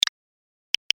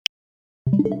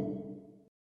Hello,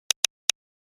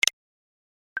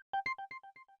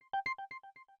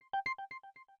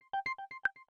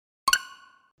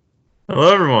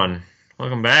 everyone.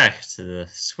 Welcome back to the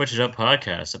Switch It Up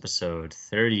podcast, episode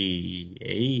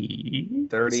 38.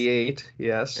 38,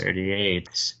 yes.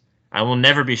 38. I will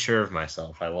never be sure of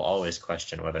myself. I will always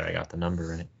question whether I got the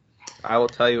number right. I will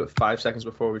tell you 5 seconds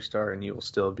before we start, and you will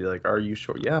still be like, "Are you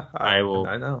sure?" Yeah, I will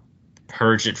I know.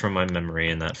 Purge it from my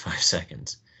memory in that 5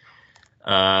 seconds.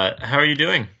 How are you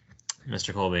doing,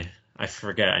 Mr. Colby? I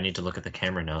forget. I need to look at the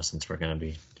camera now since we're going to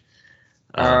be.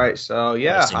 All right, so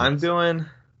yeah, posting I'm this.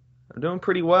 doing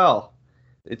pretty well.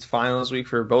 It's finals week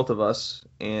for both of us,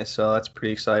 and so that's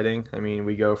pretty exciting. I mean,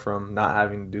 we go from not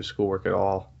having to do schoolwork at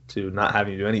all to not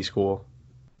having to do any school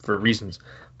for reasons.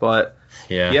 But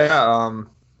Yeah. yeah,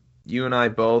 you and I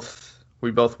both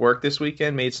worked this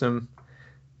weekend, made some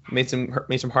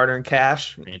hard-earned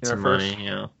cash Made in our some first money,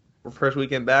 yeah. first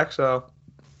weekend back, so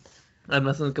I have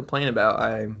nothing to complain about.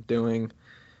 I'm doing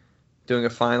a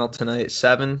final tonight at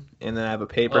 7, and then I have a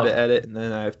paper Oh. to edit, and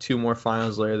then I have 2 more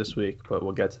finals later this week, but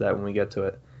we'll get to that when we get to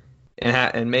it.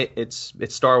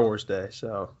 It's Star Wars Day,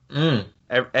 so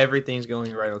everything's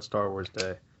going right on Star Wars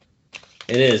Day.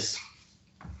 It is.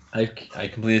 I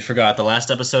completely forgot. The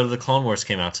last episode of the Clone Wars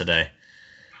came out today.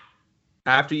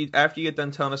 After you get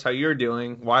done telling us how you're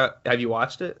doing, why have you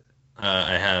watched it?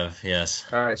 I have, yes.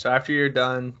 All right, so after you're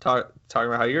done talking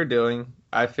about how you're doing,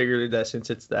 I figured that since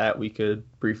it's that, we could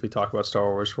briefly talk about Star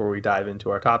Wars before we dive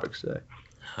into our topics today.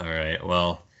 All right.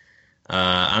 Well,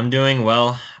 I'm doing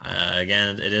well.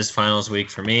 Again, it is finals week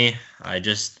for me.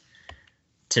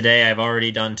 Today I've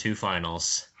already done 2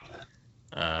 finals.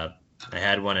 I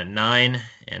had one at 9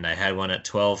 and I had one at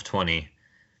 12:20.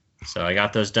 So I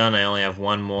got those done. I only have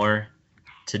one more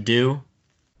to do,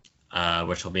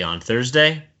 which will be on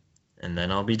Thursday, and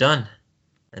then I'll be done.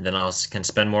 And then can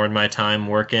spend more of my time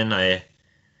working. I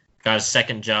got a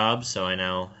second job, so I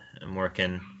now am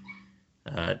working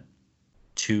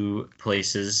 2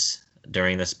 places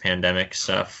during this pandemic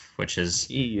stuff, which is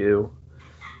EU.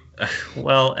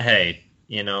 well, hey,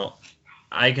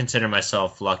 I consider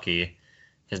myself lucky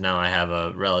because now I have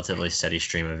a relatively steady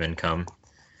stream of income,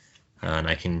 and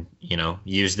I can,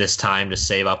 use this time to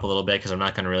save up a little bit because I'm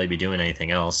not going to really be doing anything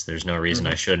else. There's no reason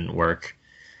I shouldn't work.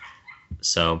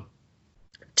 So,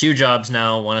 2 jobs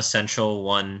now, one essential,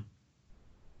 one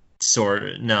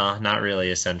not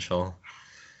really essential.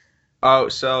 Oh,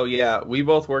 so yeah, we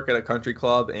both work at a country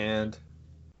club, and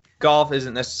golf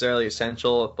isn't necessarily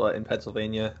essential, but in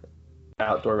Pennsylvania,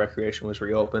 outdoor recreation was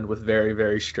reopened with very,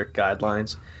 very strict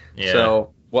guidelines. Yeah.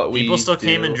 So what People still do,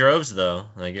 came in droves though.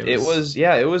 Like it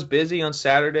was busy on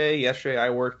Saturday. Yesterday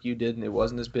I worked, you didn't. It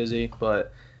wasn't as busy,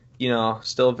 but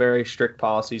still very strict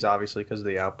policies, obviously because of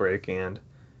the outbreak. And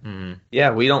yeah,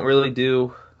 we don't really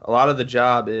do a lot of the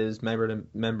job is member to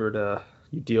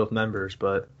you deal with members,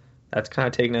 but that's kind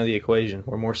of taken out of the equation.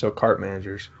 We're more so cart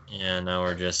managers. Yeah, now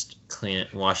we're just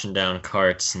washing down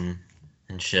carts and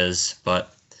shiz.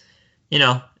 But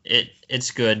it's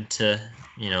good to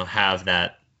have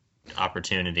that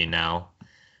opportunity now,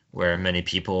 where many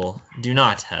people do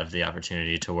not have the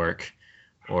opportunity to work,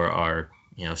 or are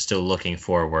still looking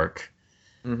for work.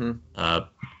 But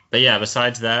yeah,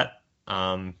 besides that,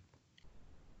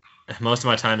 most of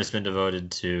my time has been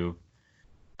devoted to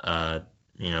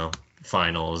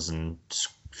finals and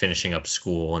finishing up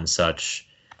school and such.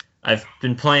 I've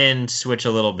been playing Switch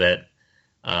a little bit,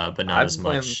 but not as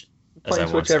much as I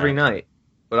Switch once every have. night,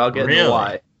 but I'll get into Really?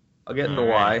 why. I'll get into All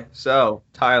why. right. So,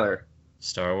 Tyler,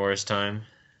 Star Wars time.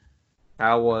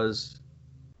 how was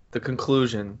the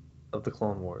conclusion of the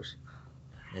Clone Wars?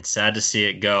 It's sad to see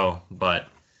it go, but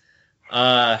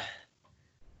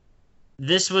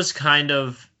this was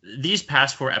these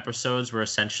past 4 episodes were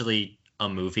essentially a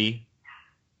movie.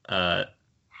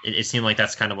 It seemed like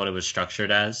that's kind of what it was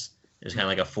structured as. It was kind of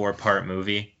like a 4-part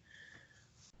movie.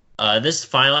 This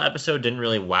final episode didn't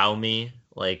really wow me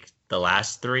like the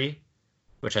last 3,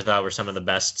 which I thought were some of the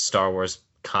best Star Wars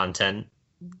content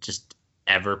just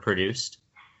ever produced.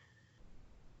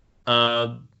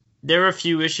 There were a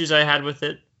few issues I had with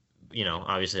it.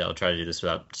 Obviously I'll try to do this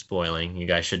without spoiling. You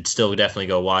guys should still definitely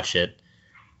go watch it.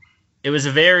 It was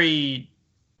a very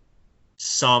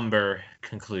somber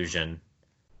conclusion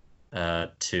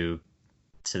to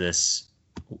this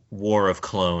war of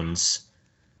clones.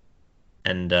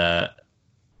 And I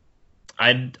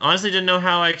honestly didn't know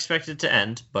how I expected it to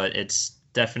end, but it was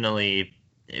definitely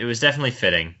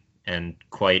fitting and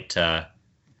quite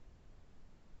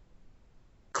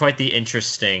the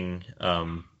interesting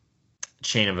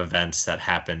chain of events that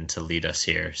happened to lead us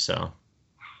here. So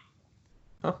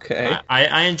Okay.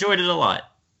 I enjoyed it a lot.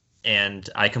 and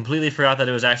I completely forgot that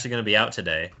it was actually going to be out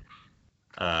today,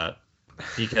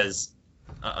 because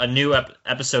a new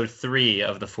episode 3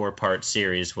 of the 4-part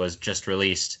series was just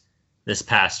released this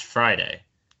past Friday.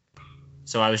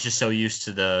 So I was just so used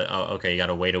to okay, you got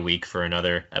to wait a week for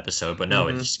another episode, but no,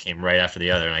 it just came right after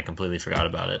the other, and I completely forgot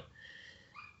about it.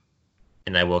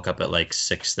 And I woke up at like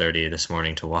 6:30 this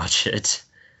morning to watch it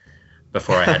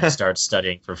before I had to start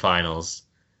studying for finals.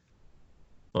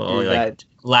 Well, like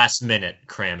last minute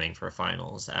cramming for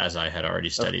finals, as I had already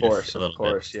studied a little bit. Of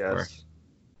course, yes.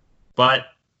 But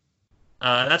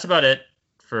that's about it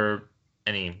for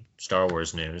any Star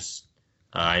Wars news.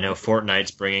 I know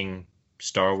Fortnite's bringing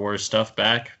Star Wars stuff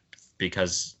back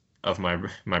because of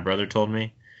my brother told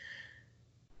me.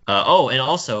 And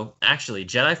also, actually,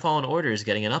 Jedi Fallen Order is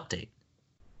getting an update.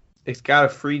 It's got a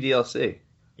free DLC.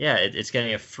 Yeah, it's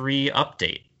getting a free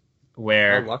update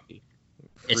where lucky.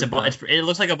 It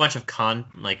looks like a bunch of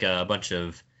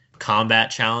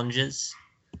combat challenges,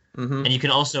 and you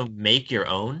can also make your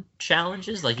own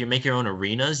challenges. Like you make your own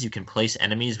arenas. You can place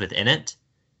enemies within it.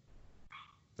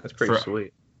 That's pretty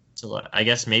sweet. So I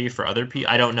guess maybe for other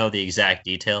people, I don't know the exact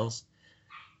details,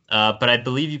 but I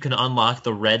believe you can unlock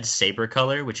the red saber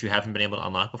color, which you haven't been able to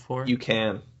unlock before. You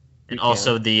can. And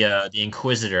also the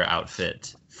Inquisitor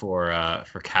outfit for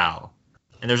Cal.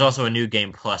 And there's also a new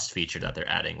Game Plus feature that they're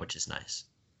adding, which is nice.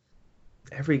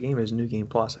 Every game is New Game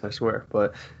Plus, I swear.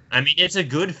 But I mean, it's a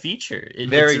good feature.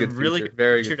 Very good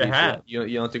feature to have. You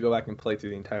don't have to go back and play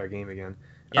through the entire game again.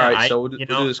 Yeah, all right, so we'll do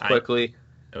this quickly.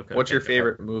 Okay. What's your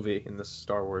favorite movie in the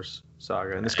Star Wars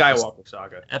saga, in the Skywalker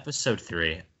saga? Episode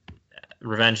 3,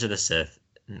 Revenge of the Sith.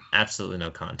 Absolutely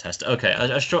no contest. Okay,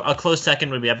 a close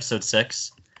second would be Episode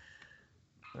 6.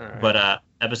 All right. But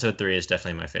Episode 3 is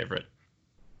definitely my favorite.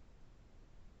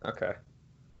 Okay.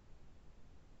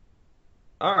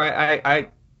 All right,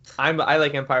 I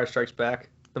like Empire Strikes Back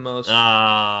the most.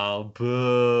 Oh,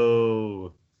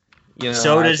 boo!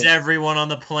 So does everyone on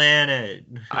the planet.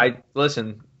 I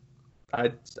often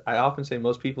say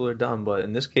most people are dumb, but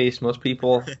in this case, most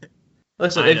people.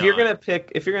 Listen, if you're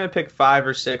gonna pick 5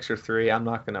 or 6 or 3, I'm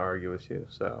not gonna argue with you.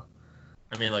 So.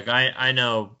 I mean, like I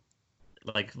know,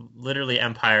 like literally,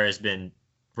 Empire has been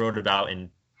wrote about in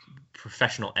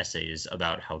professional essays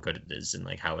about how good it is and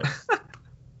like how it.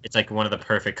 It's like one of the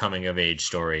perfect coming of age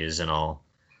stories and all,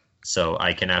 so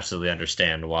I can absolutely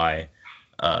understand why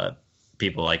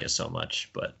people like it so much.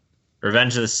 But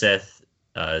Revenge of the Sith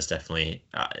is definitely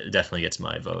gets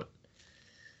my vote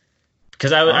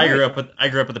because I grew up with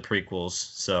the prequels,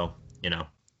 so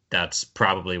that's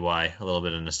probably why a little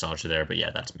bit of nostalgia there. But yeah,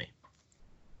 that's me.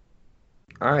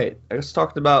 All right, I just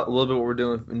talked about a little bit what we're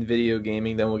doing in video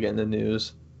gaming. Then we'll get into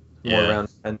news, more around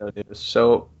Nintendo news.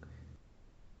 So.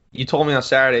 You told me on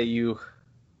Saturday you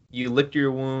licked your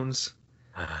wounds,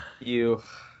 you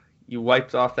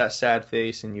wiped off that sad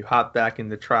face, and you hopped back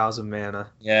into Trials of Mana.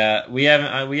 Yeah, we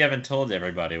haven't told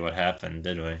everybody what happened,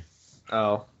 did we?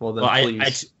 Oh, well then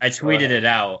please. I tweeted it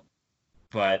out,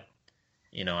 but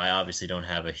I obviously don't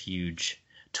have a huge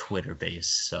Twitter base,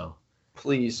 so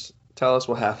please tell us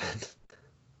what happened.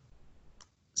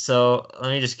 So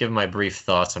let me just give my brief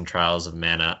thoughts on Trials of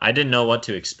Mana. I didn't know what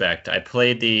to expect. I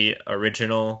played the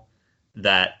original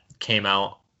that came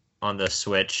out on the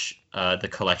Switch, the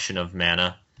Collection of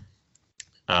Mana.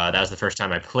 That was the first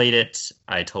time I played it.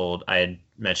 I had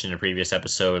mentioned in a previous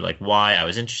episode like why I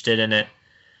was interested in it,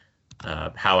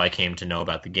 how I came to know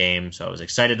about the game. So I was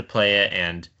excited to play it,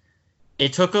 and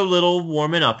it took a little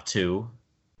warming up to,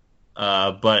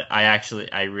 but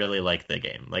I really like the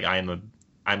game. Like I'm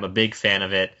a big fan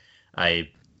of it. I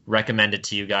recommend it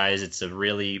to you guys. It's a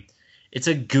goofy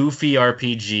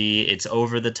RPG. It's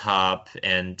over the top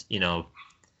and,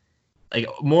 like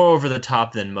more over the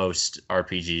top than most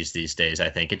RPGs these days, I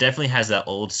think. It definitely has that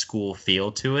old school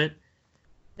feel to it,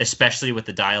 especially with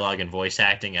the dialogue and voice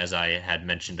acting, as I had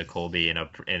mentioned to Colby in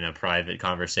a private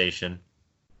conversation.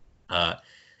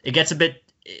 It gets a bit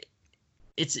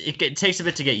it takes a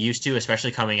bit to get used to,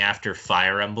 especially coming after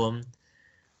Fire Emblem.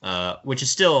 Which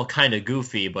is still kind of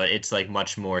goofy, but it's like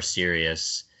much more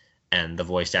serious, and the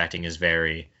voice acting is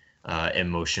very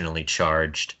emotionally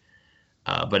charged.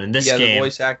 But in this game, the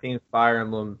voice acting in Fire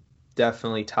Emblem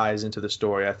definitely ties into the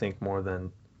story, I think, more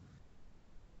than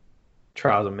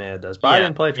Trials of Mana does. But I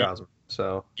didn't play Trials of Mana,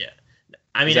 so yeah.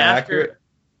 I mean, accurate?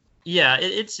 Yeah,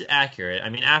 it's accurate. I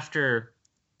mean, after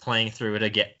playing through it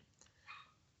again,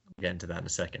 I'll get into that in a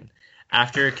second.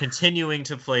 After continuing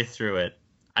to play through it,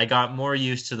 I got more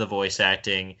used to the voice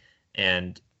acting,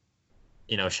 and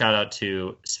shout out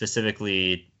to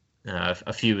specifically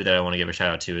a few that I want to give a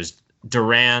shout out to is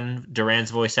Duran's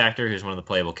voice actor, who's one of the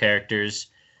playable characters,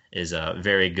 is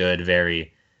very good,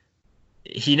 very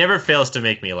he never fails to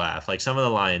make me laugh. Like some of the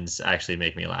lines actually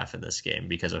make me laugh in this game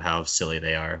because of how silly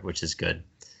they are, which is good.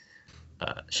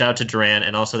 Shout out to Duran,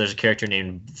 and also there's a character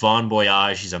named Von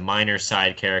Voyage. He's a minor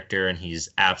side character, and he's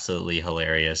absolutely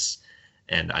hilarious,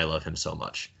 and I love him so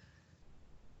much.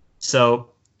 So,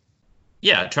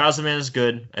 yeah, Trials of Mana is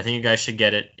good. I think you guys should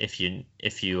get it if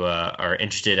you are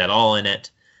interested at all in it.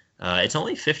 It's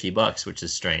only $50, which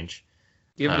is strange.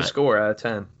 Give it a score out of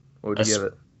 10. What would you give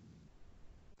it?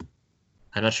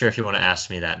 I'm not sure if you want to ask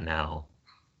me that now,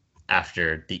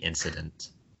 after the incident.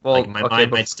 Well, like my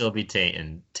mind might still be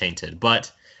tainted,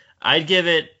 but I'd give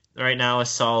it right now a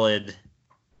solid.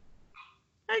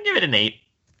 I'd give it an 8.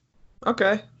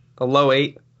 Okay, a low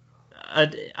 8.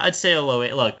 I'd say a low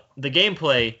 8. Look, the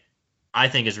gameplay I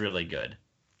think is really good.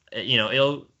 You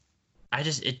know,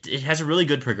 it has a really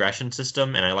good progression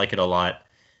system, and I like it a lot.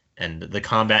 And the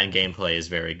combat and gameplay is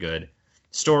very good.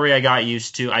 Story I got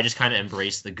used to. I just kind of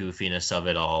embraced the goofiness of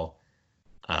it all.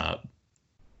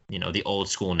 You know, the old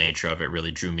school nature of it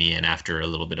really drew me in after a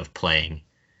little bit of playing.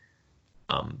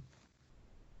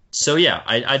 So yeah,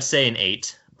 I'd say an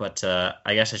 8, but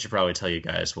I guess I should probably tell you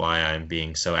guys why I'm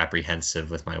being so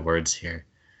apprehensive with my words here.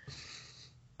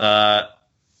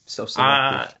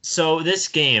 So this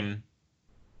game,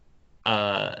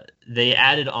 they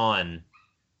added on,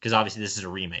 because obviously this is a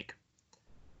remake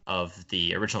of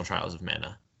the original Trials of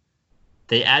Mana.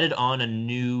 They added on a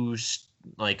new,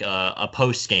 like a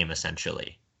post game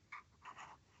essentially,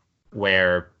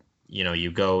 where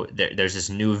you go there's this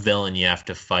new villain you have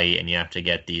to fight, and you have to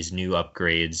get these new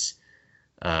upgrades,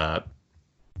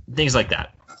 things like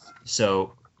that.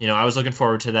 So I was looking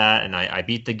forward to that, and I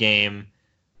beat the game.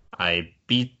 I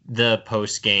beat the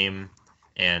post game,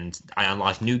 and I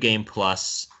unlocked New Game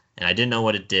Plus, and I didn't know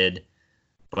what it did,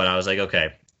 but I was like,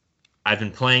 okay, I've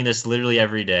been playing this literally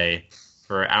every day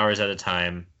for hours at a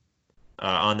time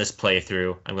on this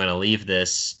playthrough. I'm going to leave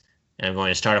this, and I'm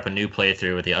going to start up a new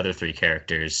playthrough with the other 3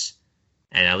 characters,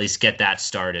 and at least get that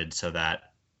started so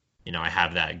that I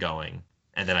have that going,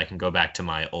 and then I can go back to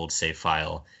my old save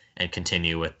file and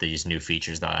continue with these new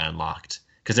features that I unlocked,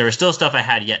 because there was still stuff I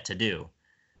had yet to do,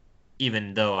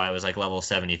 even though I was like level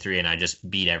 73 and I just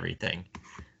beat everything.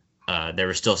 There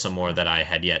was still some more that I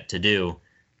had yet to do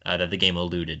that the game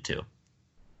alluded to.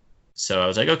 So I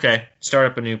was like, okay, start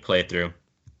up a new playthrough.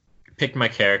 Picked my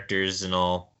characters and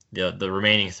all the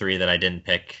remaining 3 that I didn't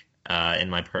pick in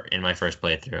my first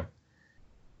playthrough.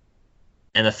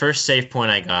 And the first save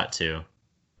point I got to,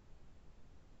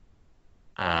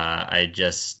 I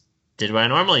just did what I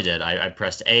normally did. I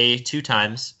pressed A 2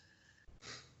 times,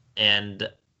 and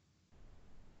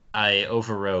I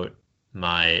overwrote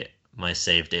my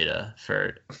save data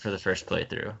for the first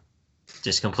playthrough.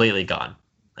 Just completely gone.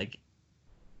 Like,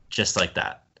 just like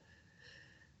that.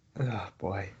 Oh,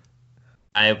 boy.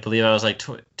 I believe I was like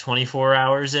 24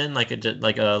 hours in, like a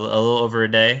little over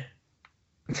a day.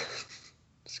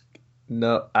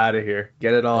 No, out of here.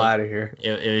 Get it all out of here.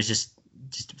 It was just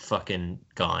fucking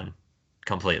gone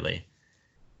completely.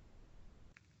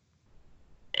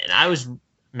 And I was not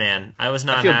I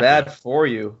feel happy. bad for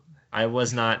you. I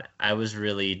was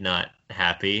really not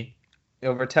happy.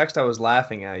 Over text I was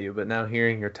laughing at you, but now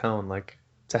hearing your tone, like,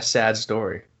 it's a sad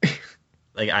story.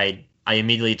 Like, I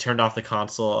immediately turned off the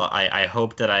console. I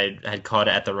hoped that I had caught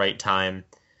it at the right time,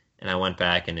 and I went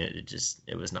back, and it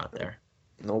was not there.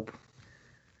 Nope.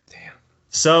 Damn.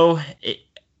 So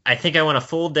I think I went a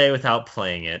full day without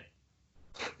playing it,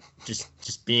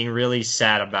 just being really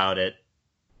sad about it,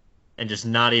 and just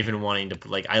not even wanting to,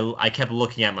 like, I kept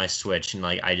looking at my Switch, and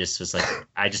like I just was like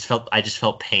I just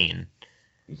felt pain.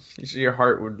 Your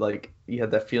heart would, like, you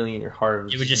had that feeling in your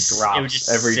heart. It would just drops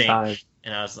every sink. time.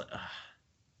 And I was like,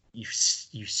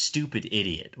 you stupid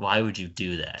idiot! Why would you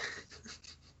do that?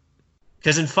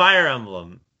 Because in Fire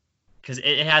Emblem, because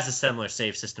it has a similar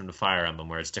save system to Fire Emblem,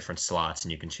 where it's different slots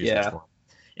and you can choose which one.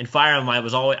 In Fire Emblem,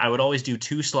 I would always do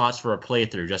 2 slots for a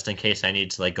playthrough, just in case I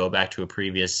needed to, like, go back to a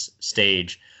previous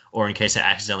stage, or in case I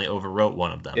accidentally overwrote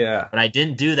one of them. Yeah. But I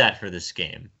didn't do that for this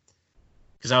game,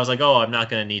 because I was like, oh, I'm not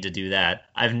going to need to do that.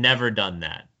 I've never done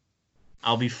that.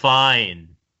 I'll be fine.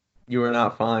 You were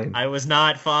not fine. I was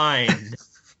not fine.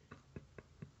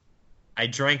 I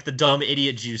drank the dumb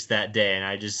idiot juice that day, and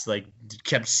I just, like,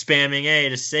 kept spamming A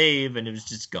to save, and it was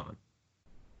just gone.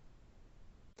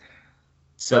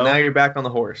 So but now you're back on the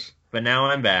horse. But now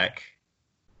I'm back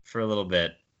for a little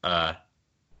bit. I'm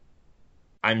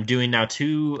doing now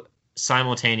 2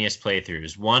 simultaneous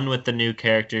playthroughs. One with the new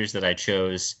characters that I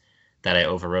chose, that I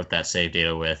overwrote that save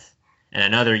data with, and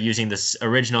another using the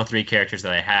original 3 characters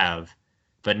that I have.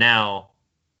 But now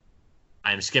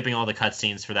I'm skipping all the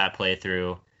cutscenes for that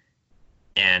playthrough,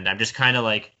 and I'm just kind of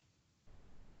like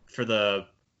for the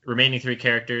remaining 3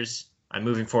 characters, I'm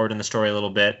moving forward in the story a little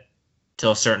bit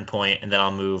till a certain point, and then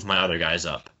I'll move my other guys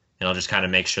up, and I'll just kind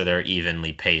of make sure they're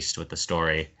evenly paced with the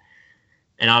story.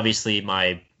 And obviously,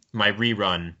 my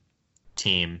rerun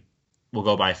team will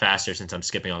go by faster since I'm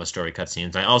skipping all the story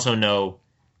cutscenes. I also know,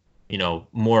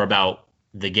 more about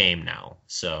the game now,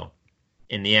 so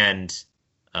in the end,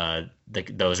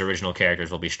 those original characters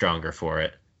will be stronger for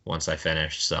it once I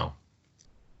finish. So,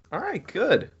 all right,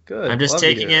 good. I'm just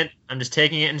taking it. I'm just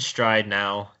taking it in stride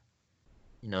now.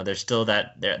 There's still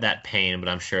that pain, but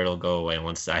I'm sure it'll go away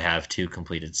once I have 2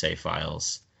 completed save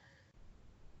files.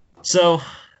 So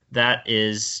that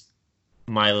is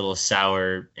my little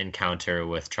sour encounter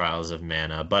with Trials of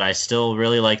Mana, but I still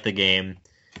really like the game,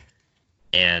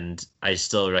 and I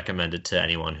still recommend it to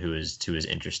anyone who is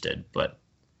interested. But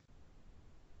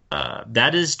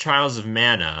that is Trials of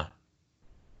Mana.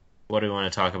 What do we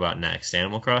want to talk about next?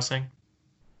 Animal Crossing?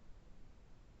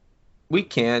 We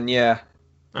can, yeah.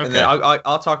 Okay. And then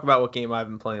I'll talk about what game I've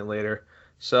been playing later.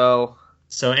 So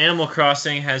Animal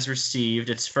Crossing has received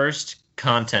its first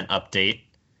content update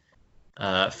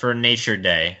for Nature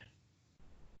Day.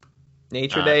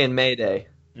 Nature Day and May Day.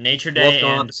 Nature Day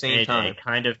and at the same time,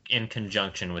 kind of in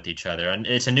conjunction with each other. And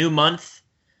it's a new month,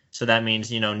 so that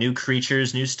means, new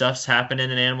creatures, new stuff's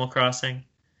happening in Animal Crossing.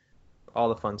 All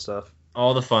the fun stuff.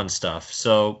 All the fun stuff.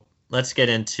 So let's get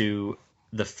into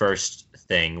the first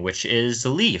thing, which is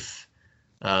Leaf.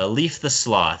 Leaf the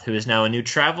Sloth, who is now a new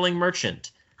traveling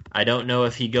merchant. I don't know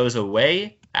if he goes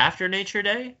away after Nature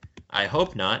Day. I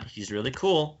hope not. He's really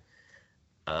cool.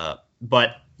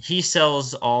 But he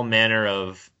sells all manner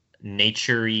of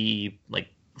nature-y, like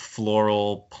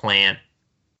floral plant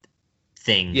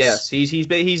things. Yes, he's the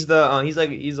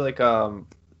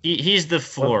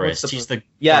florist. He's the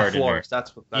gardener. Florist.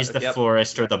 He's the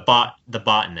florist or the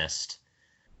botanist.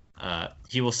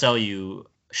 He will sell you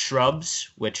shrubs,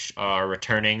 which are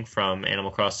returning from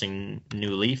Animal Crossing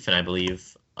New Leaf, and I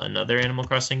believe another Animal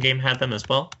Crossing game had them as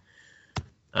well.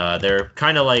 They're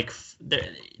kind of like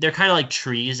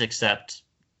trees, except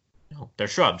they're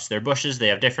shrubs. They're bushes. They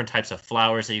have different types of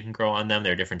flowers that you can grow on them.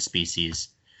 They're different species,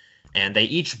 and they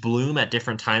each bloom at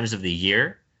different times of the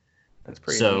year. That's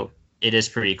pretty. So neat. It is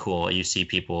pretty cool. You see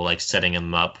people like setting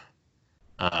them up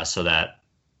so that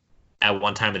at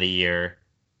one time of the year,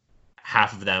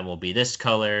 half of them will be this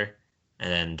color,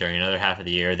 and then during another half of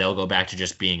the year, they'll go back to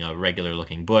just being a regular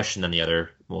looking bush, and then the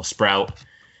other will sprout.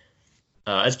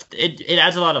 It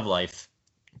adds a lot of life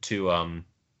to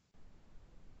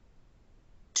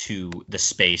the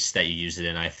space that you use it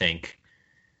in, I think.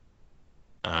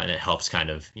 And it helps kind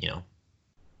of,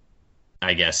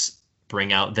 I guess,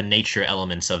 bring out the nature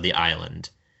elements of the island.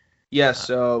 Yeah,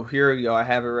 so here we go. I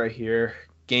have it right here.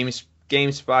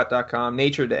 GameSpot.com,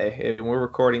 Nature Day. And we're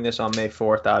recording this on May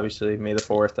 4th, obviously, May the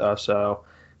 4th. So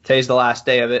today's the last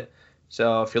day of it.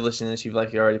 So if you're listening to this, you've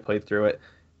likely already played through it.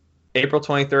 April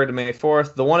 23rd to May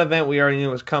 4th. The one event we already knew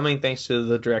was coming, thanks to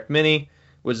the Direct Mini,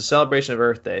 was a celebration of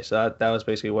Earth Day. So that was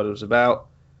basically what it was about.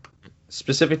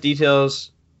 Specific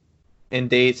details and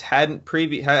dates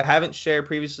haven't shared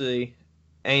previously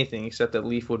anything except that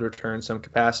Leaf would return some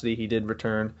capacity. He did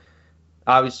return.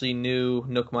 Obviously, new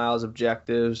Nook Miles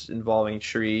objectives involving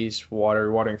trees,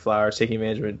 watering flowers, taking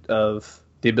advantage of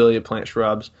the ability to plant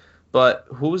shrubs. But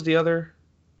who was the other?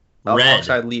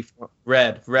 Alongside Leaf.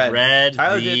 Red.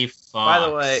 Tyler the Fox. By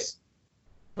the way,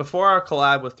 before our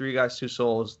collab with Three Guys, Two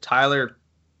Souls, Tyler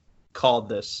called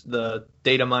this. The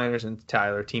data miners and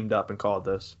Tyler teamed up and called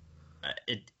this.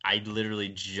 I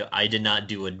literally I did not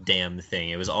do a damn thing.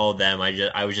 It was all them.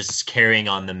 I was just carrying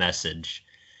on the message.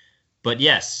 But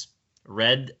yes,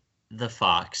 Red the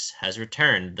Fox has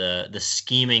returned, the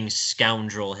scheming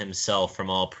scoundrel himself from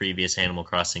all previous Animal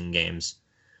Crossing games.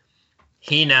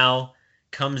 He now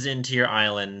comes into your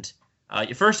island.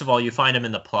 First of all, you find him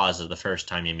in the plaza the first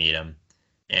time you meet him,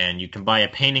 and you can buy a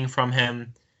painting from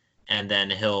him, and then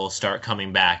he'll start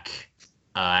coming back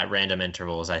at random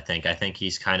intervals. I think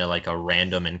he's kind of like a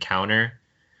random encounter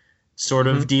sort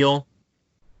of deal.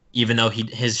 Even though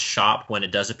his shop, when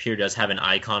it does appear, does have an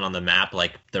icon on the map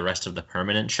like the rest of the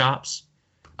permanent shops,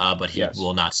 but he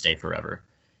will not stay forever.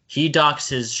 He docks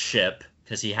his ship,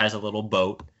 because he has a little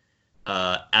boat,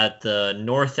 at the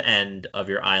north end of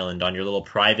your island on your little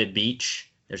private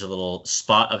beach. There's a little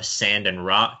spot of sand and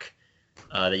rock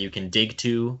that you can dig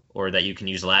to, or that you can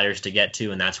use ladders to get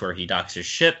to, and that's where he docks his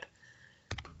ship.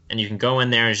 And you can go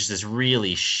in there, and it's just this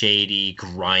really shady,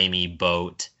 grimy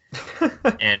boat.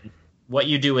 And what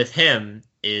you do with him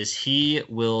is he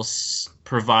will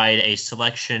provide a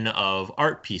selection of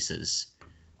art pieces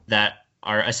that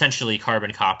are essentially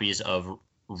carbon copies of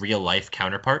real-life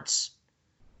counterparts.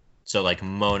 So like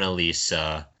Mona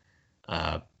Lisa,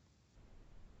 uh,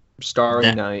 Starry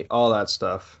that Night, all that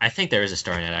stuff. I think there is a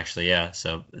Starry Night actually. Yeah.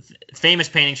 So famous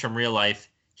paintings from real life,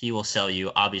 he will sell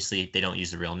you. Obviously, they don't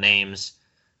use the real names,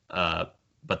 uh,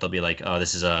 but they'll be like, oh,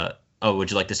 this is a oh, would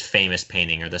you like this famous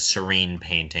painting or the Serene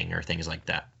painting or things like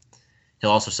that.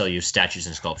 He'll also sell you statues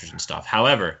and sculptures and stuff.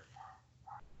 However,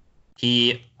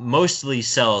 he mostly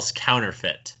sells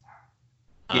counterfeit.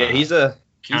 Yeah, Uh, he's a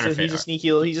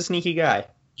sneaky guy.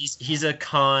 He's a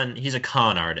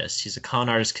con artist. He's a con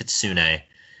artist kitsune,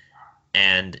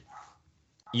 and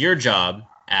your job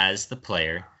as the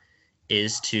player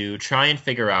is to try and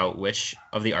figure out which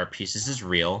of the art pieces is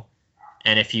real,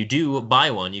 and if you do buy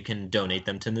one, you can donate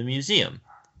them to the museum.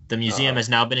 The museum has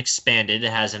now been expanded.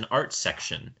 It has an art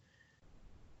section.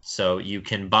 So you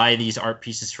can buy these art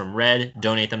pieces from Red,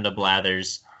 donate them to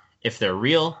Blathers. If they're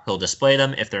real, he'll display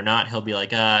them. If they're not, he'll be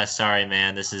like, sorry,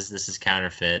 man, this is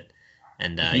counterfeit,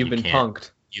 and You've been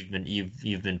punked. You've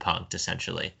been punked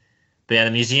essentially. But yeah,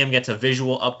 the museum gets a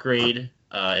visual upgrade.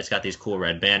 It's got these cool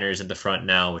red banners at the front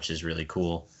now, which is really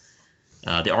cool.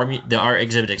 The art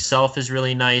exhibit itself is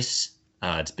really nice.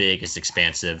 It's big, it's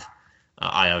expansive.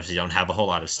 I obviously don't have a whole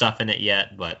lot of stuff in it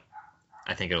yet, but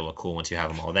I think it'll look cool once you have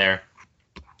them all there.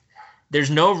 There's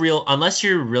no real, unless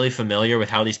you're really familiar with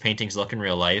how these paintings look in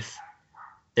real life,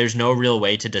 there's no real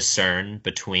way to discern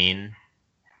between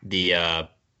the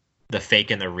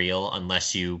fake and the real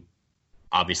unless you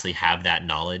obviously have that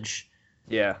knowledge.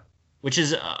 Yeah. Which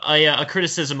is a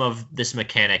criticism of this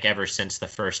mechanic ever since the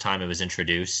first time it was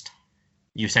introduced.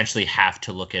 You essentially have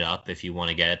to look it up if you want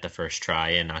to get it the first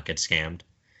try and not get scammed.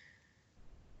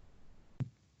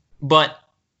 But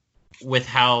with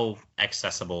how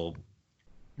accessible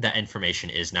that information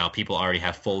is now, people already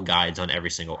have full guides on every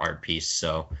single art piece,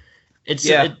 so it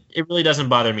really doesn't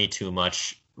bother me too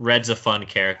much. Red's a fun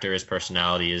character. His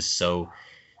personality is so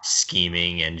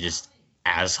scheming and just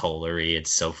assholery.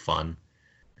 It's so fun.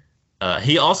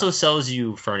 He also sells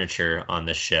you furniture on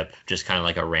the ship, just kind of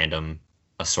like a random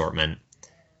assortment,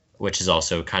 which is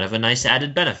also kind of a nice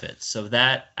added benefit. So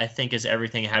that, I think, is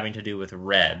everything having to do with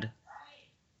Red.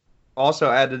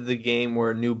 Also added to the game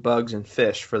were new bugs and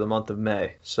fish for the month of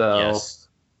May. So yes.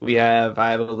 I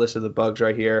have a list of the bugs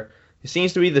right here. It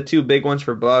seems to be the two big ones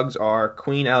for bugs are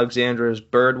Queen Alexandra's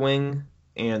birdwing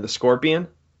and the scorpion.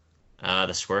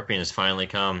 The scorpion has finally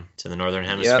come to the Northern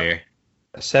Hemisphere.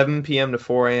 Yep. 7 p.m. to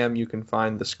 4 a.m. you can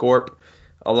find the scorp.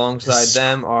 Alongside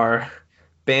them are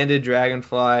banded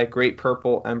dragonfly, great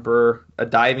purple emperor, a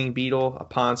diving beetle, a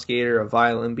pond skater, a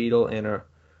violin beetle, and a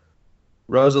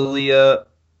Rosalia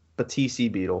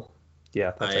Batisi beetle.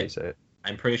 Yeah, that's how you say it.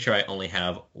 I'm pretty sure I only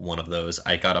have one of those.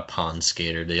 I got a pond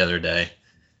skater the other day.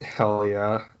 Hell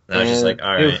yeah. And I was just like,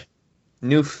 all right.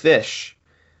 New fish.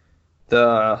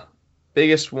 The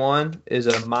biggest one is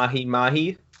a mahi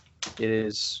mahi. It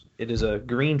is a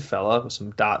green fella with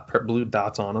some blue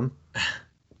dots on him.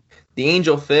 The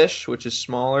angel fish, which is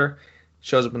smaller,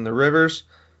 shows up in the rivers.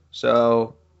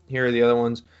 So here are the other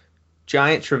ones.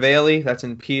 Giant trevally, that's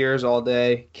in piers all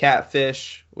day.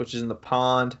 Catfish, which is in the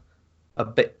pond. A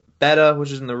betta,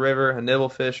 which is in the river. A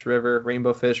nibblefish, river.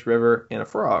 Rainbow fish, river. And a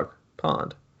frog,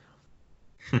 pond.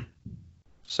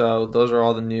 So those are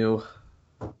all the new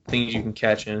things you can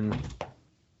catch and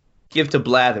give to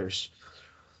Blathers.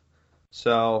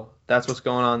 So that's what's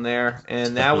going on there.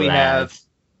 And now we have...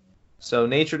 So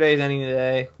Nature Day is ending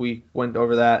today. We went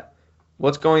over that.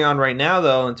 What's going on right now,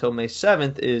 though, until May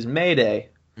 7th is May Day.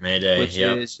 May Day, which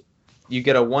is you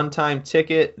get a one-time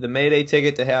ticket, the May Day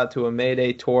ticket to head out to a May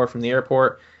Day tour from the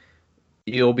airport.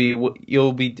 It'll be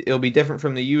different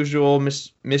from the usual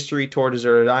mystery tour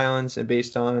Deserted Islands, and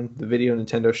based on the video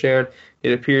Nintendo shared,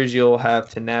 it appears you'll have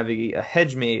to navigate a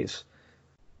hedge maze.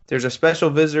 There's a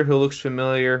special visitor who looks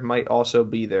familiar, might also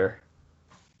be there.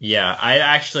 Yeah, I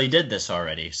actually did this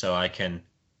already, so I can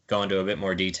go into a bit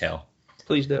more detail.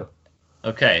 Please do.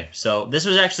 Okay, so this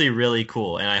was actually really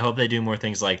cool, and I hope they do more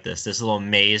things like this little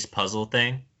maze puzzle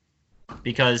thing,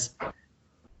 because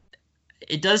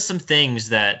it does some things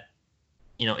that,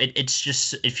 it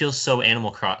feels so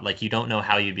like you don't know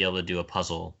how you'd be able to do a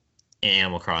puzzle in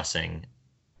Animal Crossing.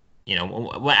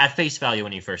 At face value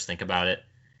when you first think about it,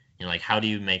 like how do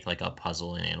you make like a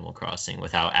puzzle in Animal Crossing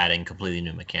without adding completely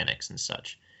new mechanics and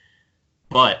such?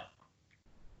 But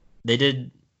they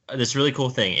did this really cool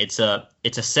thing. It's a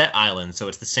set island, so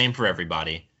it's the same for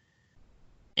everybody.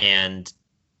 And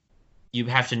you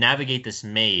have to navigate this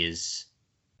maze,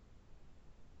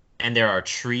 and there are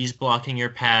trees blocking your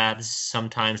paths.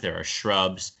 Sometimes there are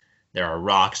shrubs. There are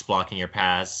rocks blocking your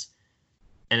paths.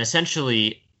 And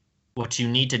essentially, what you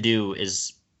need to do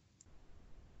is,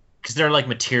 because there are like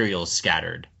materials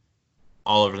scattered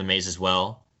all over the maze as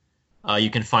well. You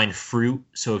can find fruit,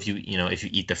 so if you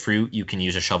eat the fruit, you can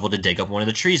use a shovel to dig up one of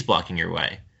the trees blocking your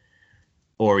way,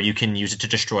 or you can use it to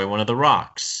destroy one of the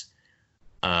rocks,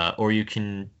 or you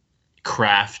can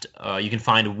craft. You can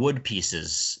find wood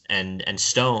pieces and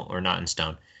stone, or not in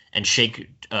stone, and shake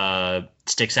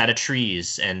sticks out of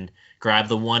trees and grab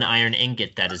the one iron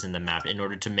ingot that is in the map in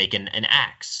order to make an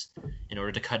axe, in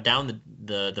order to cut down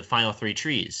the final 3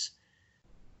 trees.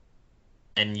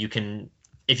 And you can,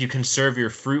 if you conserve your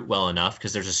fruit well enough,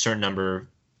 because there's a certain number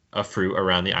of fruit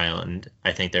around the island.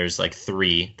 I think there's like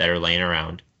 3 that are laying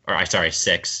around, or sorry,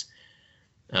 6.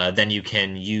 Then you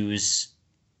can use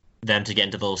them to get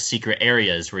into the little secret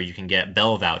areas where you can get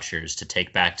bell vouchers to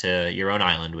take back to your own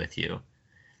island with you.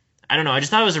 I don't know. I just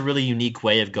thought it was a really unique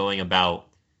way of going about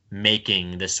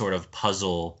making this sort of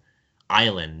puzzle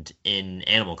island in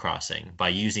Animal Crossing by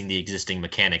using the existing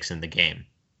mechanics in the game.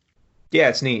 Yeah,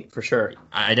 it's neat, for sure.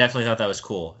 I definitely thought that was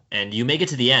cool. And you make it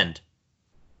to the end,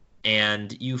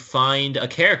 and you find a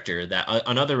character,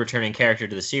 another returning character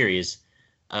to the series,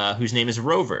 whose name is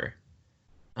Rover.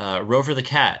 Rover the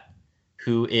cat,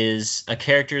 who is a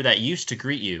character that used to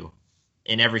greet you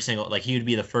in every single... Like, he would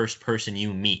be the first person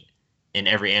you meet in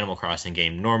every Animal Crossing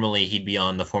game. Normally, he'd be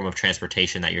on the form of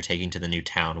transportation that you're taking to the new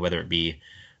town, whether it be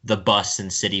the bus in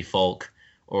City Folk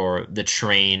or the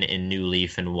train in New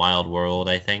Leaf and Wild World,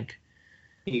 I think.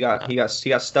 He got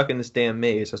stuck in this damn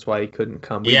maze. That's why he couldn't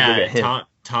come. Yeah,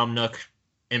 Tom Nook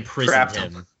imprisoned Trapped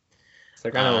him. It's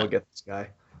like, I know we'll get this guy.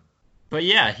 But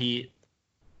yeah,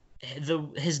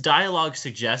 his dialogue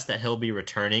suggests that he'll be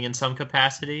returning in some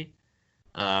capacity,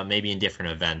 maybe in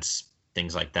different events,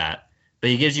 things like that.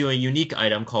 But he gives you a unique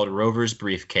item called Rover's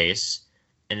Briefcase,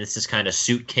 and it's this kind of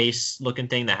suitcase-looking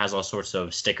thing that has all sorts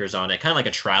of stickers on it, kind of like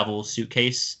a travel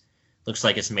suitcase. Looks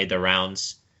like it's made the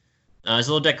rounds. It's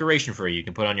a little decoration for you. You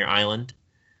can put on your island,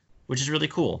 which is really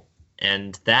cool.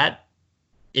 And that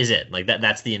is it. Like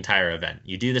that's the entire event.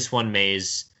 You do this one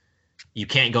maze. You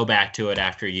can't go back to it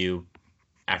after you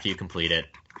complete it.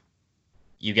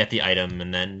 You get the item,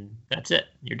 and then that's it.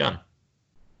 You're done.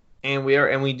 And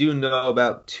we do know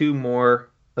about 2 more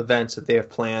events that they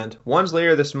have planned. One's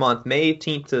later this month, May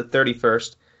 18th to the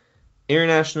 31st.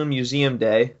 International Museum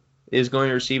Day is going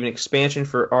to receive an expansion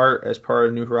for art as part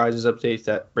of New Horizons updates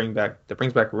that brings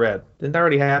back Red. Didn't that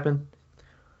already happen?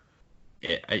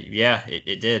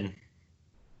 It did.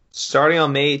 Starting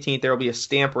on May 18th, there will be a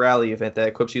stamp rally event that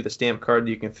equips you with a stamp card that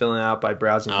you can fill out by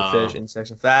browsing the fish in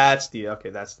section. That's the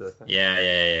thing. Yeah.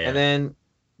 And then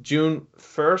June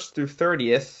 1st through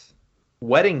 30th,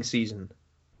 wedding season.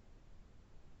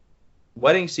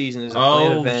 Wedding season is a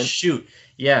planned event. Oh, shoot.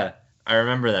 Yeah, I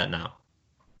remember that now.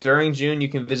 During June, you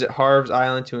can visit Harv's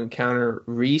Island to encounter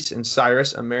Reese and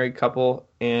Cyrus, a married couple,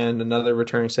 and another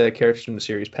returning set of characters from the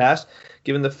series past.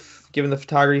 Given the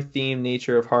photography-themed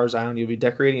nature of Harv's Island, you'll be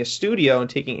decorating a studio and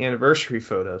taking anniversary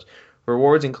photos.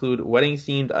 Rewards include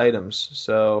wedding-themed items.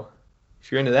 So,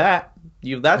 if you're into that,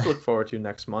 you have that to look forward to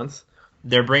next month.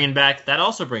 They're bringing back... That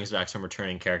also brings back some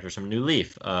returning characters from New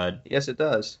Leaf. Yes, it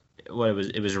does. It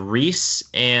was Reese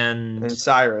and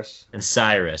Cyrus. And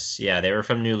Cyrus. Yeah, they were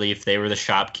from New Leaf. They were the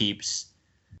shopkeeps.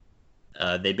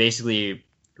 They basically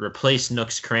replaced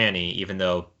Nook's Cranny, even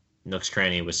though Nook's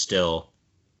Cranny was still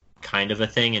kind of a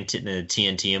thing in the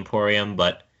TNT Emporium,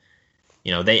 but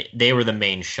they were the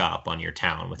main shop on your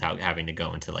town without having to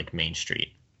go into like Main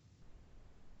Street.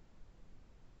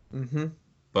 Mm-hmm.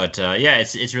 But yeah,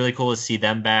 it's really cool to see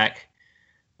them back.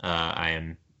 I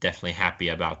am definitely happy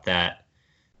about that.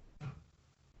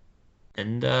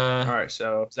 And all right,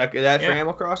 so is that for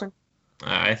Animal Crossing?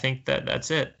 I think that's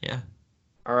it. Yeah.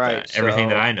 All right. Everything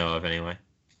that I know of, anyway.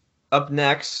 Up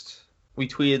next, we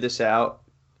tweeted this out.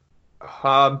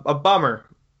 A bummer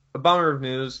of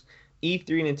news. E3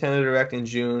 Nintendo Direct in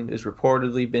June has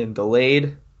reportedly been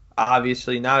delayed.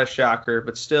 Obviously, not a shocker,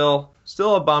 but still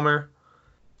a bummer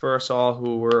for us all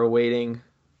who were awaiting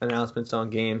announcements on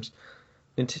games.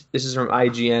 This is from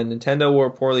IGN. Nintendo will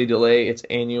reportedly delay its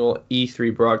annual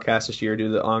E3 broadcast this year due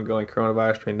to the ongoing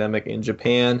coronavirus pandemic in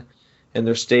Japan and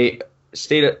their state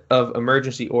of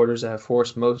emergency orders that have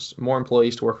forced more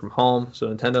employees to work from home. So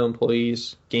Nintendo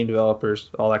employees, game developers,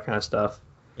 all that kind of stuff.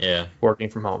 Yeah, working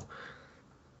from home.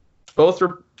 Both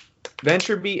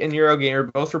VentureBeat and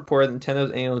Eurogamer both reported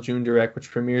Nintendo's annual June Direct, which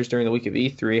premieres during the week of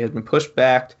E3, has been pushed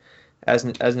back as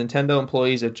Nintendo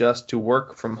employees adjust to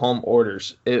work from home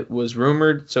orders. It was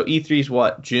rumored, so E3's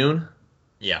what, June?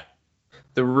 Yeah.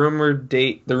 This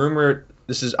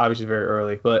is obviously very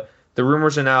early, but the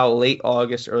rumors are now late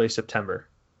August, early September.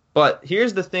 But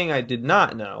here's the thing I did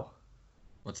not know.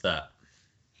 What's that?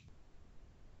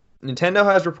 Nintendo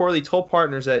has reportedly told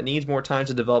partners that it needs more time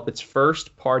to develop its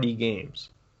first-party games.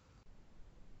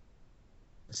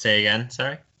 Say again,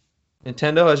 sorry?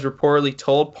 Nintendo has reportedly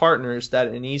told partners that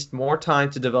it needs more time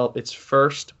to develop its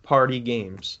first-party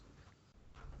games.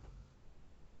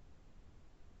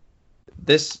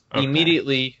 This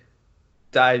immediately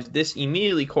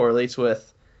correlates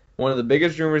with one of the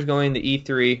biggest rumors going to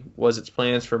E3 was its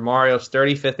plans for Mario's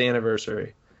 35th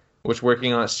anniversary, which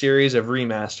working on a series of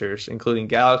remasters, including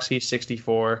Galaxy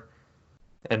 64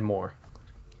 and more.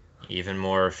 Even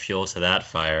more fuel to that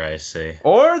fire, I see.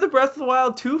 Or the Breath of the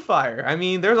Wild 2 fire. I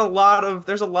mean, there's a lot of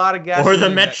gasoline. Or the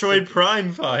Metroid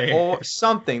Prime fire. Or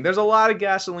something. There's a lot of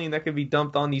gasoline that could be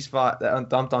dumped on these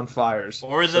dumped on fires.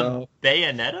 Or the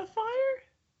Bayonetta fire?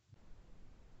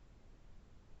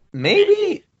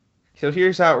 Maybe. So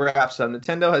here's how it wraps up.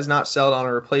 Nintendo has not settled on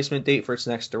a replacement date for its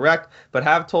next Direct, but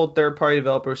have told third-party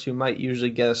developers who might usually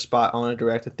get a spot on a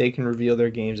Direct that they can reveal their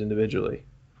games individually.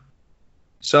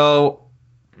 So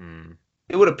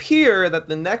it would appear that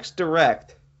the next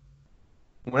Direct,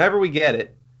 whenever we get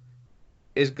it,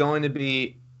 is going to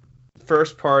be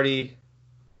first-party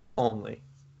only.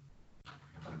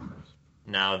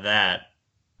 Now that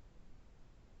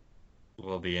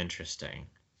will be interesting.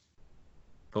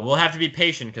 But we'll have to be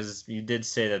patient because you did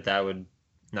say that would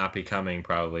not be coming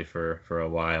probably for a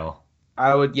while.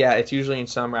 It's usually in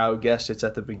summer. I would guess it's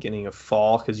at the beginning of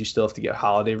fall because you still have to get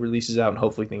holiday releases out, and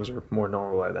hopefully things are more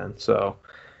normal by then. So,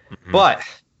 But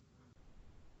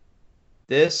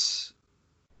this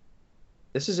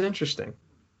is interesting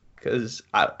because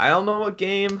I don't know what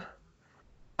game.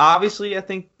 Obviously, I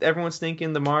think everyone's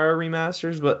thinking the Mario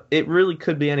remasters, but it really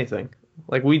could be anything.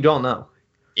 Like, we don't know.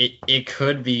 It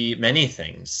could be many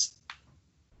things.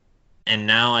 And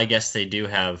now I guess they do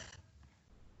have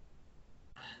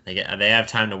they have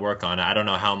time to work on it. I don't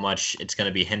know how much it's going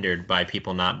to be hindered by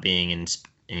people not being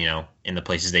in the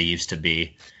places they used to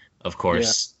be. Of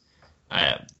course,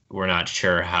 we're not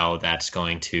sure how that's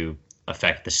going to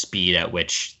affect the speed at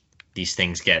which these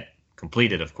things get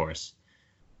completed, of course.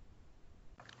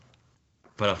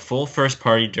 But a full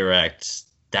first-party Direct,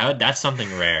 that's something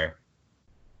rare.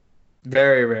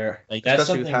 Very rare. Like, that's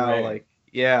especially with how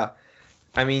rare.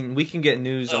 I mean, we can get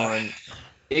news on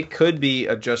it could be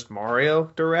a just Mario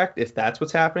Direct if that's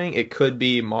what's happening. It could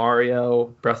be Mario,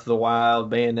 Breath of the Wild,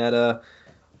 Bayonetta.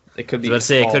 It could be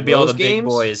it could be all the big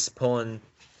boys pulling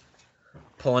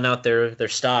out their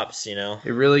stops, It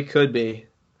really could be.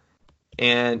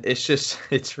 And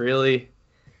it's really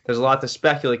there's a lot to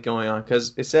speculate going on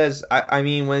because it says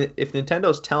if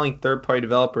Nintendo's telling third-party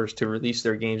developers to release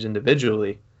their games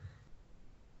individually,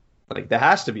 like, there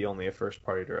has to be only a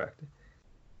first-party Direct.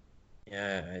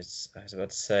 Yeah, I was about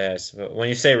to say, I suppose, when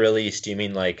you say release, do you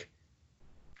mean, like,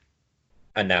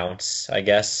 announce, I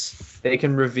guess? They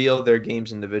can reveal their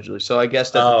games individually. So I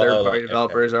guess that the third-party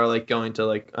developers are, like, going to,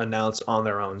 like, announce on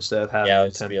their own instead of having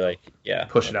Nintendo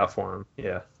push it out for them.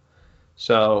 Yeah.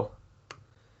 So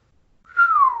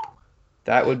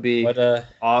that would be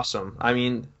awesome. I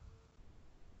mean,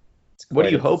 what do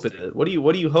you hope it is? What do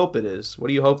you hope it is? What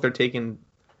do you hope they're taking...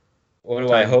 What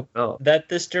do I hope that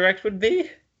this Direct would be?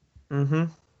 Mm-hmm.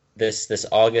 This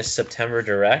August-September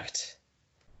Direct?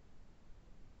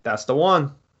 That's the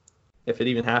one. If it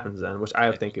even happens then, which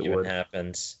I think it would.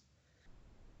 Happens.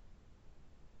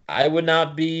 I would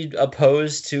not be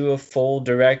opposed to a full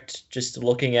Direct just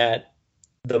looking at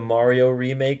the Mario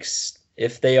remakes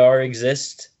if they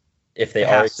exist. If they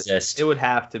exist. It would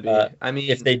have to be. I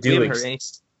mean, if they do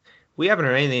exist. We haven't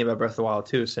heard anything about Breath of the Wild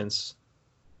 2 since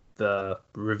the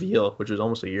reveal, which was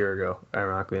almost a year ago,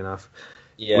 ironically enough.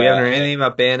 Yeah. We haven't heard anything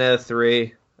about Bayonetta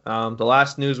 3. The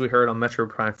last news we heard on Metroid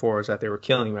Prime 4 is that they were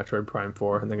killing Metroid Prime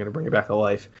 4 and they're going to bring it back to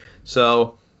life.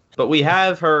 So, but we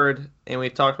have heard, and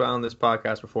we've talked about it on this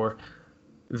podcast before,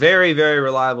 very, very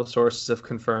reliable sources have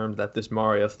confirmed that this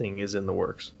Mario thing is in the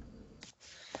works.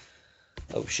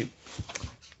 Oh, shoot.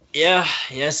 Yeah,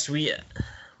 yes, we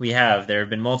have. There have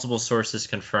been multiple sources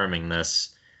confirming this,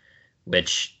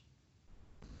 which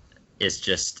is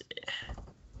just...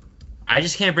 I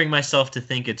just can't bring myself to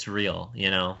think it's real,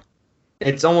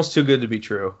 It's almost too good to be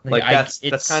true. That's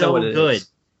kind of what it good. Is.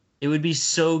 It would be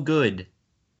so good.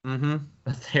 Mm-hmm.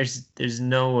 But there's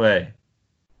no way.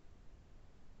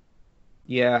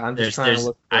 Yeah, I'm just trying to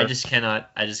look. I just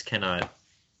cannot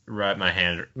wrap my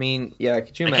hand. I mean, yeah,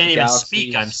 could you I imagine? Can't even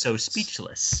speak. I'm so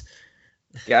speechless.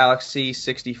 Galaxy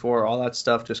 64, all that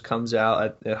stuff just comes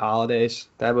out at holidays.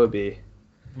 That would be.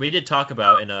 We did talk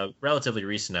about in a relatively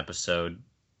recent episode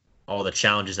all the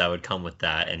challenges that would come with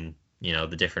that, and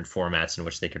the different formats in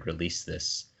which they could release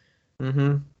this.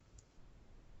 Mm-hmm.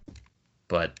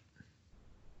 But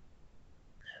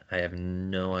I have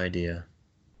no idea.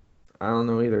 I don't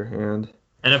know either.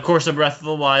 And of course, a Breath of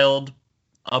the Wild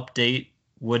update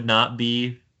would not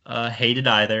be hated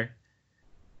either.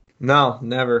 No,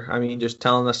 never. I mean, just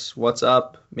telling us what's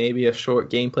up, maybe a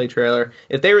short gameplay trailer.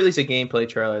 If they release a gameplay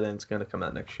trailer, then it's going to come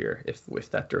out next year,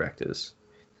 if that direct is.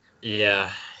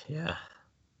 Yeah.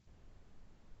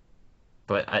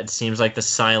 But it seems like the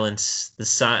silent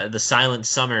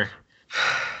summer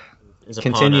is continues,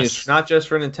 upon us. not just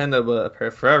for Nintendo,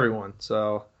 but for everyone.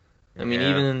 So, I mean,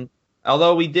 even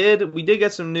although we did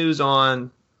get some news on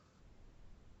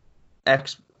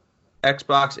Xbox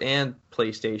and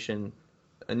PlayStation.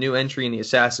 A new entry in the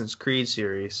Assassin's Creed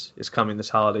series is coming this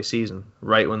holiday season,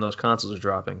 right when those consoles are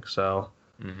dropping. So,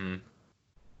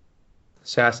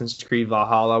 Assassin's Creed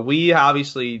Valhalla. We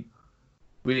obviously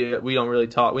we don't really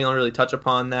touch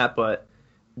upon that, but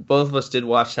both of us did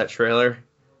watch that trailer.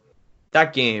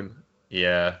 That game,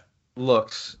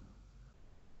 looks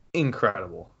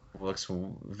incredible. Looks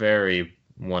very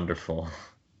wonderful.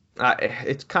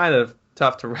 It's kind of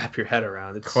tough to wrap your head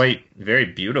around. It's very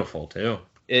beautiful too.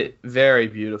 Very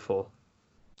beautiful.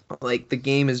 Like, the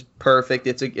game is perfect.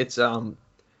 I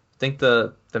think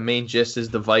the main gist is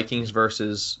the Vikings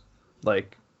versus,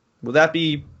 like, would it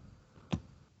be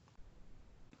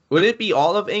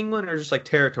all of England or just like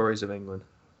territories of England?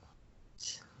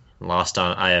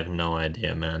 I have no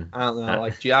idea, man. I don't know.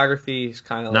 Like, geography is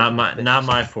kind of not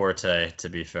my forte, to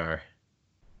be fair.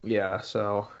 Yeah.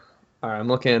 So, all right, I'm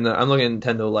looking at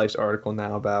Nintendo Life's article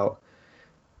now about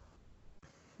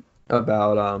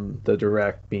the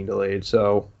Direct being delayed.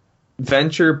 So,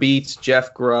 Venture Beats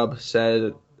Jeff Grubb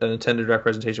said the Nintendo Direct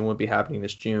presentation wouldn't be happening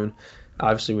this June.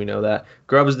 Obviously, we know that.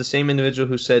 Grubb is the same individual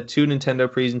who said 2 Nintendo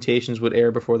presentations would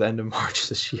air before the end of March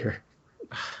this year.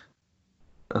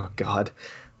 Oh, God.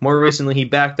 More recently, he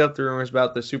backed up the rumors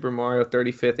about the Super Mario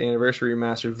 35th anniversary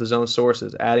remaster with his own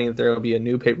sources, adding that there will be a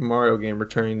new Paper Mario game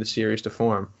returning the series to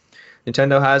form.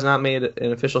 Nintendo has not made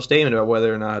an official statement about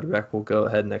whether or not a Direct will go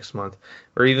ahead next month,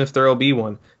 or even if there will be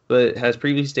one, but it has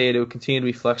previously stated it will continue to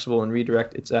be flexible and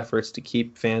redirect its efforts to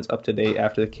keep fans up to date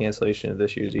after the cancellation of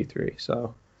this year's E3.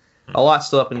 So, a lot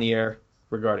still up in the air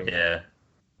regarding that.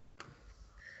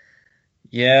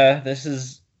 Yeah,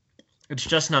 it's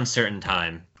just an uncertain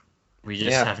time. We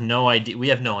just have no idea. We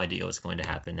have no idea what's going to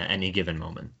happen at any given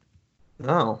moment.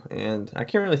 No, and I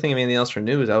can't really think of anything else for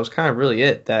news. That was kind of really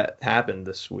it that happened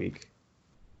this week.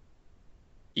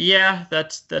 Yeah,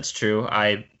 that's true.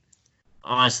 I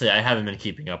haven't been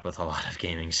keeping up with a lot of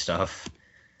gaming stuff.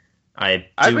 I've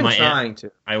been trying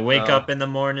to. I wake up in the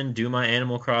morning, do my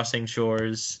Animal Crossing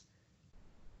chores.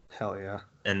 Hell yeah.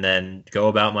 And then go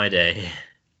about my day.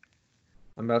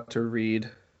 I'm about to read.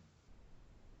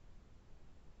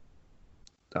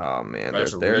 Oh man,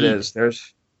 there it is.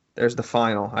 There's the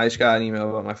final. I just got an email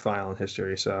about my final in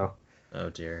history, so. Oh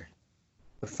dear.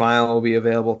 The final will be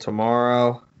available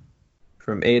tomorrow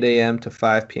from 8 a.m. to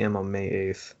 5 p.m. on May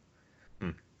 8th.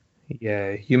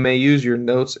 Yay. You may use your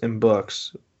notes and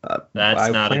books.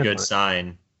 That's not a good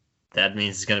sign. That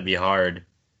means it's going to be hard.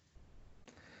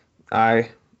 I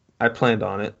planned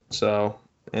on it, so,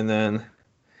 and then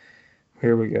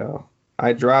here we go.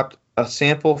 I dropped a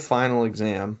sample final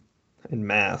exam in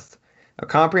math. A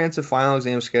comprehensive final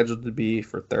exam is scheduled to be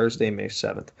for Thursday, May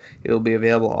 7th. It will be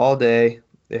available all day.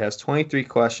 It has 23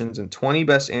 questions, and 20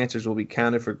 best answers will be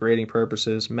counted for grading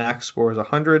purposes. Max score is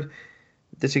 100.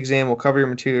 This exam will cover your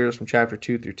materials from Chapter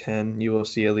 2 through 10. You will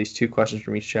see at least 2 questions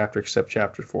from each chapter except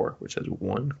Chapter 4, which has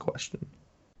 1 question.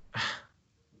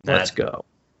 Let's go.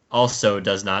 Also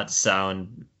does not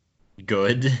sound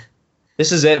good.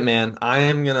 This is it, man.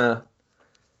 I'm gonna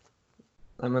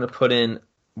put in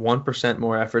 1%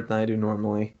 more effort than I do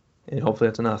normally, and hopefully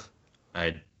that's enough.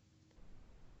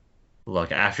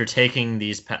 Look, after taking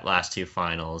these last 2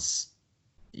 finals,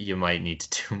 you might need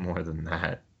to do more than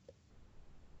that.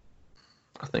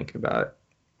 I'll think about it.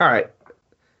 All right.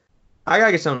 I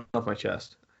gotta get something off my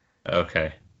chest.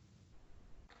 Okay.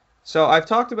 So I've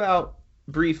talked about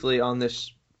briefly on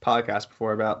this podcast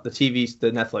before about the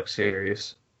Netflix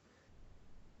series,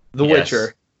 The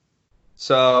Witcher.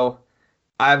 So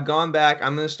I've gone back.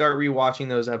 I'm going to start rewatching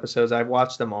those episodes. I've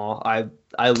watched them all. I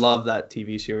love that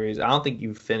TV series. I don't think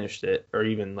you've finished it or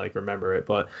even like remember it,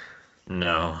 but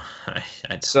no.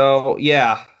 So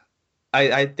yeah,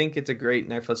 I think it's a great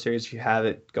Netflix series. If you have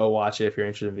it, go watch it if you're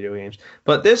interested in video games.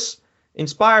 But this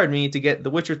inspired me to get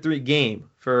the Witcher 3 game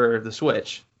for the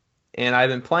Switch, and I've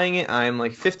been playing it. I'm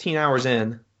like 15 hours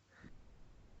in.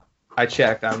 I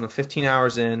checked. I'm 15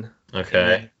 hours in.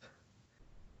 Okay.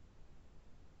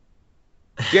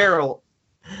 Geralt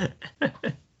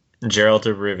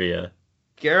of Rivia.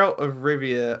 Geralt of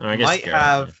Rivia might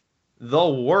have the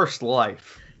worst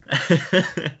life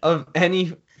of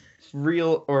any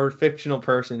real or fictional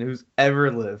person who's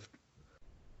ever lived.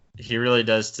 He really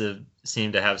does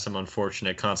seem to have some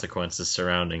unfortunate consequences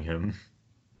surrounding him.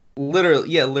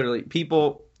 Literally.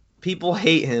 People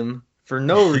hate him for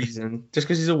no reason, just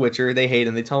because he's a Witcher. They hate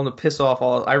him. They tell him to piss off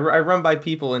all. I run by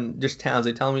people in just towns.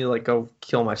 They tell me to like go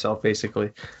kill myself,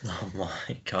 basically. Oh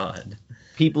my god.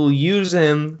 People use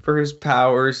him for his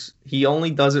powers. He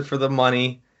only does it for the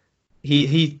money.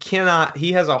 He cannot.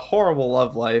 He has a horrible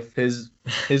love life.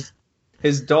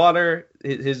 His daughter,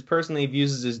 his person that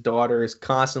abuses his daughter, is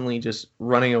constantly just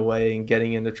running away and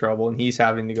getting into trouble, and he's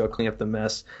having to go clean up the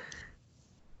mess.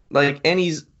 Like, and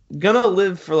he's gonna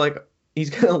live for like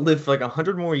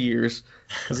 100 more years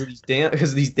because of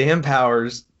these damn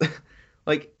powers.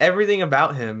 Like, everything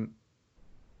about him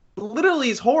literally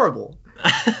is horrible.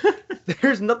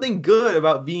 There's nothing good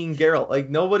about being Geralt. Like,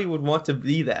 nobody would want to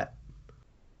be that.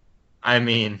 I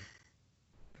mean,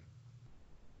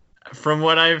 from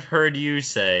what I've heard you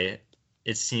say,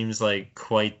 it seems like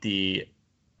quite the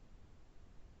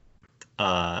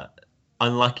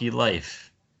unlucky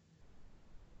life.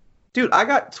 Dude,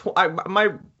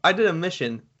 I did a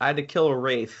mission. I had to kill a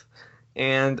wraith,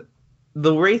 and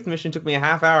the wraith mission took me a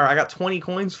half hour. I got 20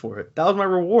 coins for it. That was my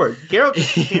reward. Geralt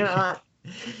cannot.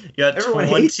 You got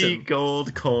 20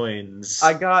 gold coins.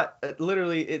 I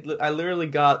literally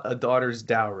got a daughter's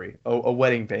dowry, a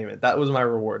wedding payment. That was my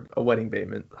reward, a wedding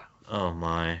payment. Oh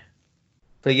my.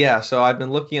 But yeah, so I've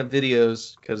been looking up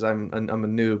videos because I'm a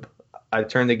noob. I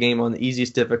turned the game on the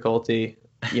easiest difficulty.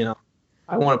 You know,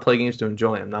 I want to play games to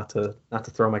enjoy them, not to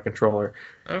throw my controller.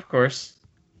 Of course.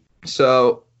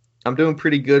 So I'm doing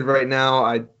pretty good right now.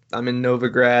 I'm in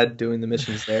Novigrad doing the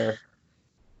missions there,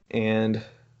 and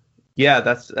yeah,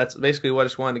 that's basically what I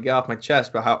just wanted to get off my chest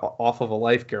about how awful of a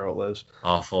life Geralt lives.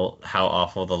 How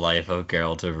awful the life of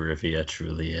Geralt of Rivia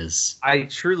truly is. I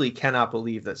truly cannot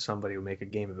believe that somebody would make a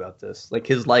game about this. Like,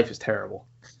 his life is terrible.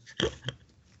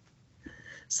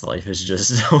 His life is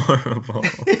just horrible.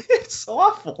 It's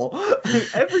awful. I mean,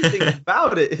 everything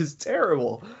about it is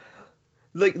terrible.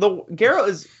 Like,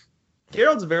 Geralt's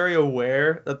very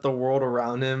aware that the world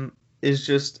around him is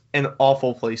just an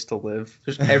awful place to live.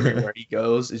 Just everywhere he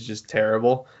goes is just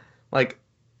terrible. Like,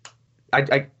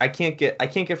 I can't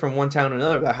get from one town to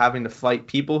another without having to fight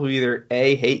people who either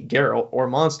A, hate Geralt, or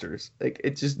monsters. Like,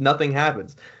 it's just nothing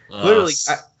happens. Literally,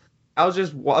 I was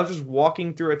just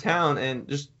walking through a town, and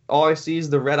just all I see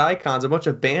is the red icons. A bunch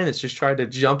of bandits just tried to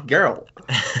jump Geralt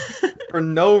for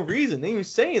no reason. They didn't even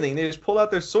say anything. They just pulled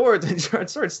out their swords and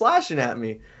started slashing at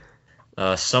me.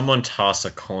 Someone toss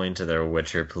a coin to their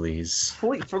Witcher, please.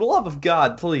 Please, for the love of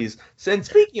God, please. And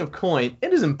speaking of coin,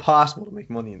 it is impossible to make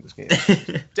money in this game.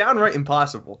 Downright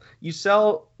impossible. You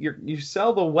sell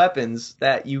the weapons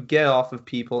that you get off of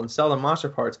people and sell the monster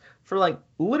parts for like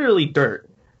literally dirt.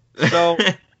 So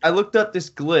I looked up this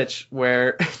glitch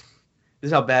where this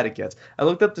is how bad it gets. I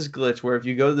looked up this glitch where if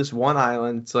you go to this one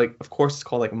island, it's like, of course it's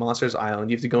called like Monsters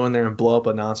Island. You have to go in there and blow up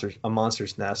a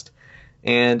monster's nest.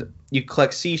 And you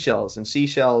collect seashells, and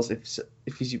seashells,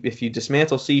 if you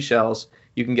dismantle seashells,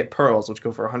 you can get pearls, which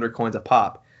go for 100 coins a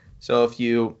pop. So if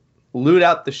you loot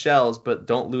out the shells but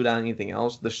don't loot out anything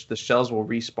else, the shells will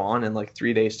respawn in like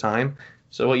 3 days' time.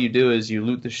 So what you do is you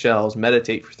loot the shells,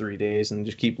 meditate for 3 days, and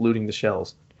just keep looting the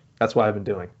shells. That's what I've been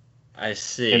doing. I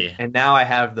see. And now I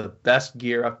have the best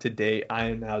gear up to date. I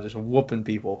am now just whooping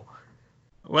people.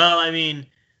 Well, I mean,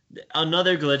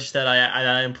 another glitch that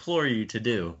I implore you to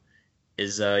do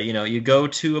is you go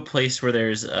to a place where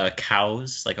there's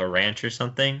cows, like a ranch or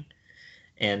something,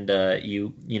 and you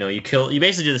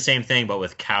basically do the same thing but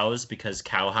with cows, because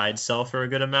cow hides sell for a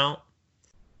good amount,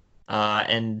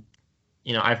 and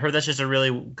I've heard that's just a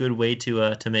really good way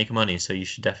to make money. So you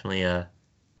should definitely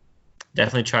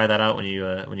try that out when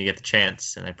you get the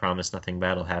chance, and I promise nothing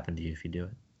bad will happen to you if you do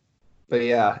it. But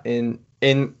yeah, and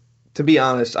to be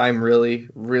honest, I'm really,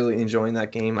 really enjoying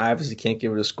that game. I obviously can't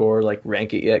give it a score, like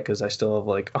rank it yet, because I still have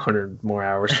like 100 more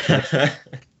hours.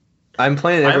 I'm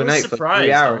playing it every night for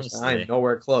 3 hours. Honestly. I'm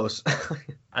nowhere close.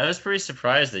 I was pretty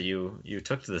surprised that you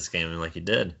took to this game like you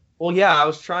did. Well, yeah, I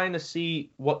was trying to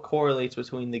see what correlates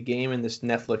between the game and this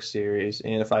Netflix series,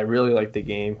 and if I really like the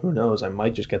game, who knows? I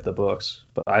might just get the books,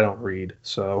 but I don't read,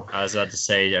 so. I was about to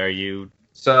say, are you?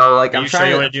 So like, I'm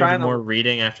trying to do more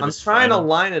reading after this. I'm trying to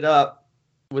line it up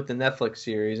with the Netflix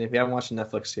series. And if you haven't watched the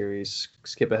Netflix series,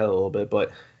 skip ahead a little bit.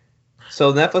 But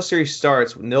so the Netflix series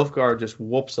starts, Nilfgaard just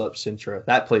whoops up Sintra.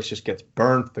 That place just gets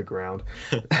burned to the ground.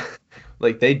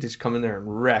 Like they just come in there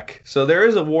and wreck. So there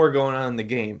is a war going on in the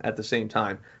game at the same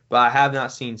time. But I have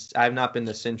not been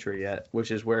to Sintra yet, which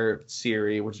is where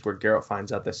Geralt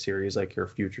finds out that Ciri is like your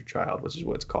future child, which is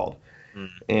what it's called.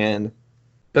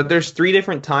 But there's 3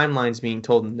 different timelines being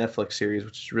told in the Netflix series,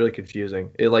 which is really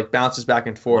confusing. It like bounces back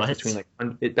and forth between like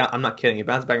I'm not kidding. It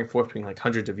bounces back and forth between like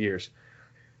hundreds of years.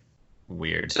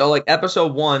 Weird. So like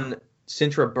episode 1,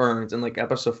 Sintra burns, and like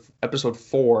episode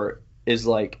 4 is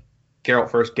like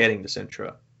Geralt first getting to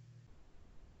Sintra.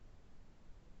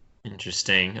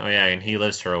 Interesting. Oh yeah, and he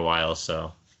lives for a while,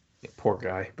 so poor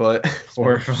guy. But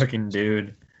poor fucking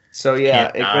dude. So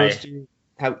yeah, it goes to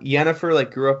how Yennefer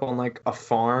like grew up on like a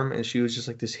farm, and she was just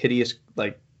like this hideous,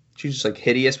 like she was just like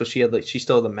hideous, but she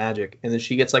still had the magic, and then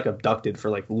she gets like abducted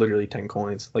for like literally 10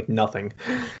 coins, like nothing.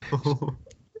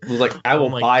 It was like, I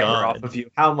will buy her off of you.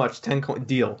 How much? 10 coin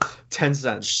deal. 10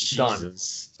 cents. Jesus. Done.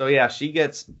 So yeah,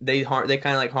 they kind of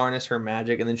like harness her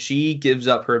magic, and then she gives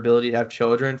up her ability to have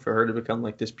children for her to become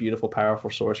like this beautiful, powerful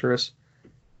sorceress.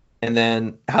 And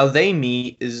then how they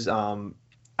meet is I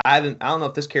don't know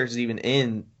if this character is even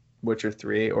in Witcher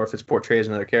 3 or if it's portrayed as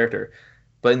another character,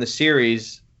 but in the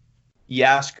series,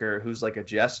 Jaskier, who's like a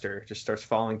jester, just starts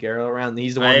following Geralt around. And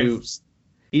he's the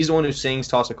one who sings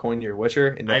 "Toss a coin to your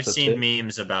Witcher." I've seen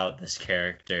memes about this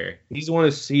character. He's the one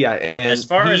and as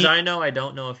far as I know, I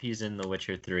don't know if he's in The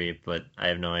Witcher 3, but I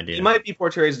have no idea. He might be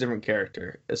portrayed as a different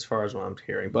character, as far as what I'm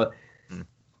hearing. But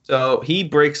so he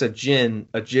breaks a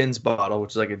gin's bottle,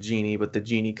 which is like a genie, but the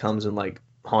genie comes and like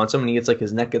haunts him, and he gets like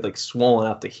his neck gets like swollen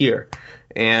out to here.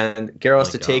 And Geralt has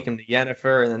to take him to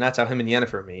Yennefer, and then that's how him and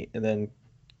Yennefer meet. And then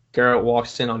Geralt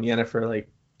walks in on Yennefer like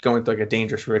going through like a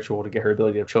dangerous ritual to get her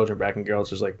ability to have children back, and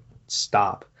Geralt's just like,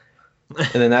 stop.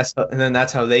 And then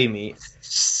that's how they meet.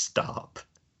 Stop.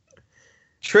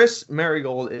 Triss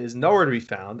Merigold is nowhere to be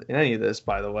found in any of this,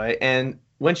 by the way. And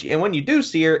when you do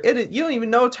see her, you don't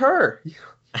even know it's her.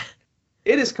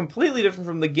 It is completely different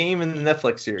from the game and the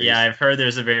Netflix series. Yeah, I've heard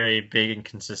there's a very big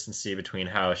inconsistency between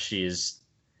how she's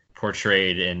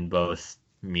portrayed in both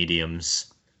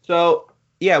mediums. So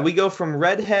yeah, we go from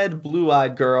redhead,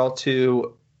 blue-eyed girl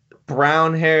to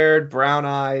brown-haired,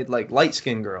 brown-eyed, like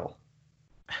light-skinned girl.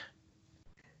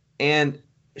 And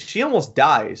she almost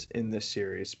dies in this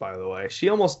series, by the way. She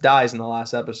almost dies in the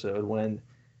last episode when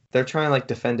they're trying to like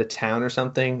defend a town or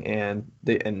something, and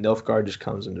Nilfgaard just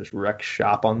comes and just wrecks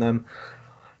shop on them.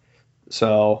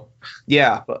 So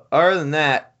yeah, but other than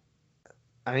that,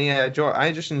 I mean, I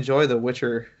just enjoy The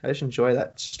Witcher. I just enjoy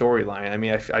that storyline. I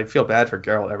mean, I feel bad for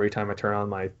Geralt every time I turn on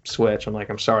my Switch. I'm like,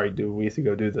 I'm sorry, dude, we have to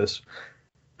go do this.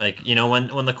 Like, you know,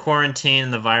 when the quarantine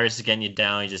and the virus is getting you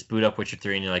down, you just boot up Witcher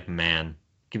 3 and you're like, man,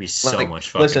 it could be so much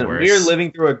fucking worse. Listen, we are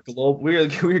living through a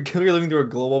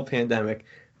global pandemic,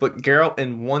 but Geralt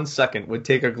in 1 second would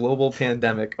take a global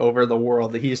pandemic over the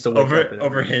world that he used to wake up in.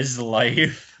 Over his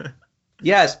life.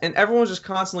 Yes, and everyone's just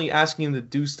constantly asking him to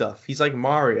do stuff. He's like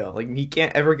Mario. Like, he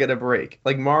can't ever get a break.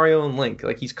 Like Mario and Link.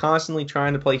 Like, he's constantly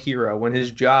trying to play hero when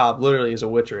his job, literally as a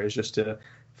Witcher, is just to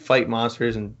fight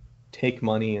monsters and take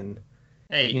money and,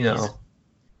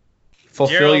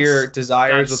 fulfill your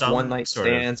desires with one-night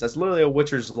stands. That's literally a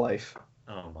Witcher's life.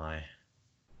 Oh, my.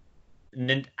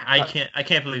 I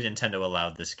can't believe Nintendo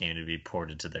allowed this game to be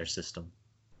ported to their system.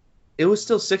 It was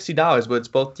still $60, but it's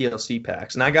both DLC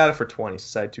packs, and I got it for $20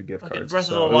 since I had 2 gift cards. Breath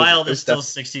of the Wild is still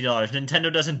 $60.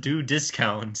 Nintendo doesn't do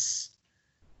discounts.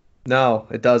 No,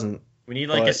 it doesn't. We need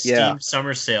like a Steam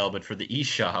summer sale, but for the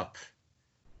eShop.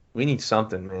 We need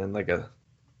something, man. Like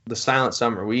the Silent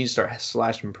Summer. We need to start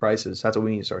slashing prices. That's what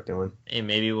we need to start doing. Hey,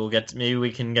 maybe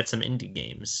we can get some indie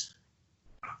games.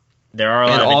 There are a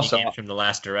lot of indie games from the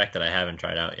last Direct that I haven't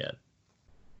tried out yet.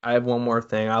 I have one more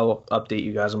thing. I will update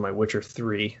you guys on my Witcher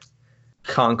 3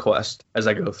 Conquest as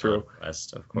I go through.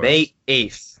 Conquest, of course. May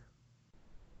 8th,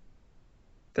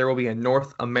 there will be a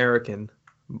North American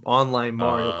online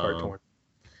Mario Kart tournament.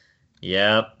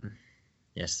 Yep.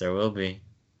 Yes, there will be.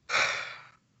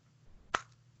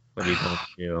 What are you going to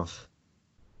do?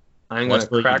 I'm going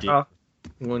to crack off.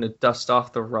 I'm going to dust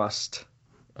off the rust.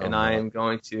 And I am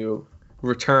going to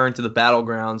return to the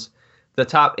battlegrounds. The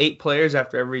top 8 players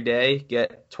after every day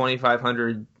get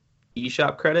 2,500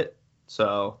 eShop credit.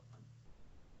 So,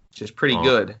 which is pretty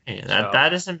good. Yeah,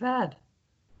 that isn't bad.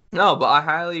 No, but I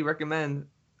highly recommend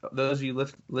those of you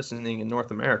listening in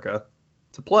North America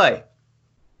to play.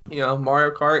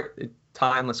 Mario Kart,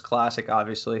 timeless classic,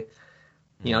 obviously.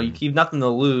 You have nothing to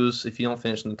lose if you don't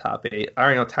finish in the top 8. I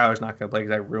already know Tyler's not going to play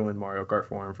because I ruined Mario Kart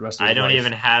for him for the rest of his life. I don't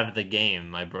even have the game.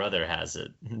 My brother has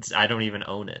it. I don't even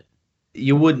own it.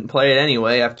 You wouldn't play it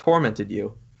anyway. I've tormented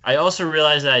you. I also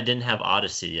realized that I didn't have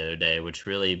Odyssey the other day, which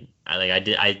really,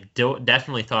 I don't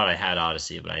definitely thought I had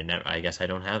Odyssey, but I guess I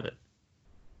don't have it.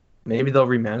 Maybe they'll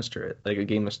remaster it. Like a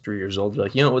game that's 3 years old. You're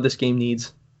like, you know what this game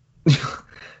needs?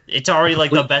 It's already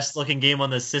like the Complete. best looking game on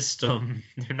the system.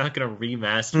 They're not gonna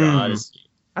remaster Hmm. Odyssey.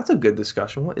 That's a good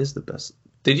discussion. What is the best?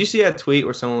 Did you see that tweet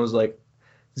where someone was like,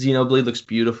 Xenoblade looks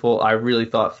beautiful. I really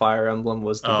thought Fire Emblem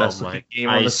was the Oh best looking my, game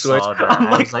on I the Switch. saw that. I'm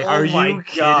I was like, like, oh are my you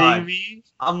kidding god. me?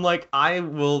 I'm like, I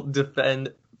will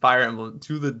defend Fire Emblem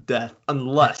to the death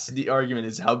unless the argument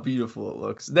is how beautiful it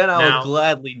looks. Then I will Now,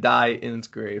 gladly die in its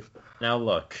grave. now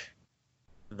look,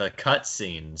 the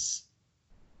cutscenes,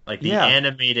 like the Yeah.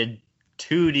 animated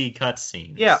 2D Yeah,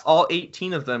 cutscenes, all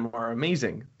 18 of them are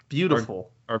amazing. are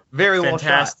Beautiful. are Very well shot.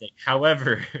 fantastic.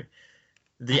 However,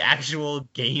 the actual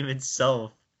game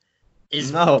itself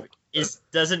is No.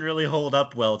 doesn't really hold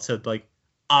up well to like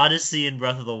Odyssey and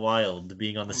Breath of the Wild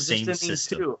being on the Just same to mean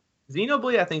system. too.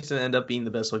 Xenoblade, I think, is gonna end up being the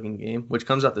best looking game, which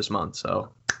comes out this month.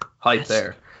 So, hype That's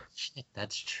there, shit,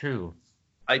 that's true.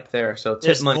 hype there. So, tip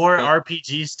There's money, more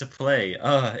RPGs to play.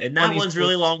 And that money's one's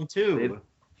really long too.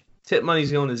 tip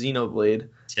money's going to Xenoblade,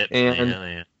 Tip, and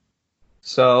yeah.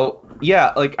 so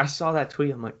yeah, like I saw that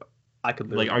tweet, I'm like, I could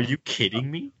Like, literally, are you kidding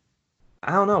me?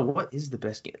 I don't know what is the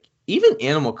best game. Even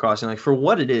Animal Crossing, like for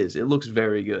what it is, it looks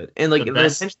very good, and like The the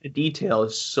best, attention to detail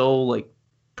is so like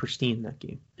pristine in that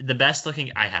game. the best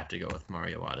looking. I have to go with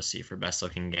Mario Odyssey for best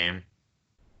looking game.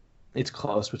 It's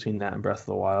close between that and Breath of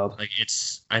the Wild. Like, I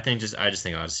just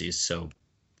think Odyssey is so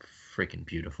freaking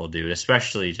beautiful, dude.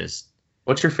 Especially just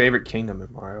What's your favorite kingdom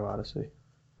in Mario Odyssey?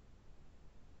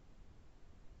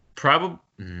 probably.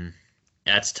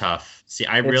 That's tough. See,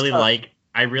 I It's really tough. like,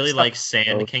 I really It's like tough.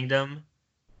 Sand Kingdom,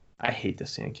 I hate the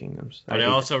Sand Kingdoms. but I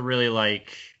also really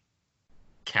like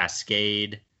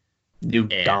Cascade, You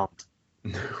and don't.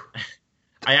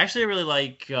 I actually really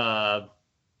like.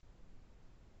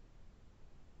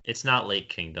 It's not Lake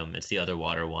Kingdom. It's the other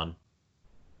water one.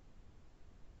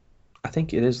 I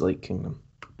think it is Lake Kingdom.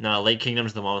 No, Lake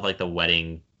Kingdom's the one with like the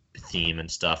wedding theme and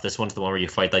stuff. This one's the one where you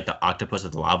fight like the octopus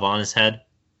with lava on his head.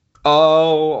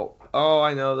 Oh,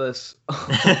 I know this.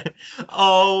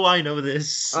 Oh, I know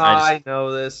this. I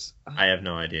know this. I have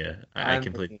no idea. I I'm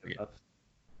completely looking it forget. up.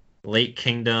 Lake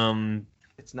Kingdom,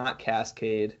 It's not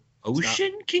Cascade.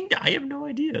 Ocean Kingdom. I have no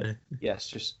idea. Yes,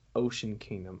 just Ocean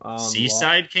Kingdom.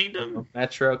 Seaside Kingdom.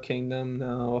 Metro Kingdom,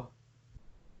 no.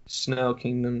 Snow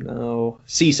Kingdom, no.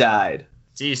 Seaside.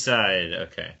 Seaside.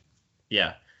 Okay.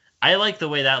 Yeah, I like the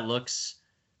way that looks,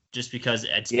 just because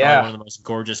it's probably Yeah. one of the most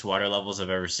gorgeous water levels I've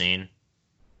ever seen.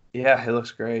 Yeah, it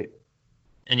looks great.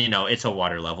 And it's a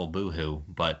water level, boohoo.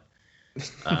 But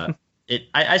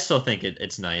I still think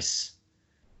it's nice.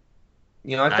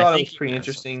 You know, I I thought it think was you pretty have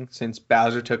interesting since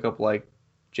Bowser took up like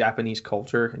Japanese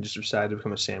culture and just decided to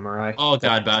become a samurai. Oh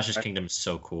God, Bowser's Kingdom is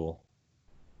so cool.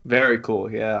 Very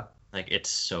cool, yeah. Like, it's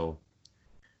so.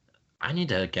 I need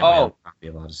to get my own copy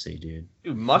of Odyssey, dude.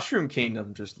 Dude, Mushroom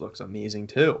Kingdom just looks amazing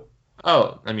too.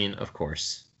 Oh, I mean, of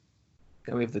course.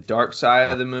 Then we have the dark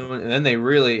side of the moon, and then they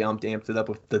really amped it up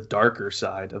with the darker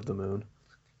side of the moon.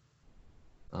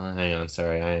 Hang on,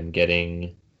 sorry, I am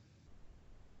getting.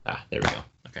 There we go.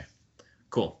 Okay,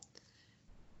 cool.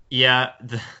 Yeah,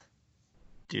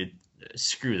 dude,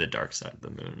 screw the dark side of the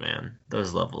moon, man.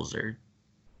 Those levels are.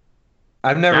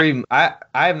 I've never even I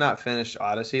have not finished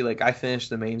Odyssey. Like I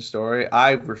finished the main story.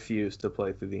 I refuse to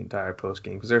play through the entire post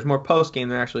game because there's more post game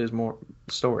than actually is more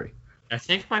story. I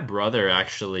think my brother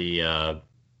actually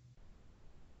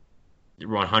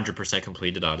 100%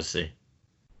 completed Odyssey,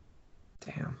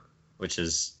 Damn. which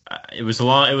is it was a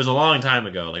long time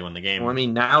ago, like when the game. Well, I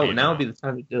mean now came would out. be the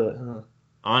time to do it, huh?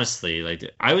 Honestly, like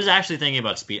I was actually thinking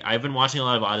about speed. I've been watching a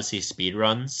lot of Odyssey speed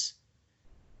runs,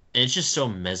 and it's just so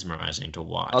mesmerizing to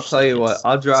watch. I'll tell you Like, what. it's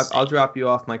I'll insane. drop you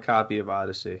off my copy of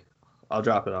Odyssey. I'll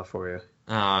drop it off for you.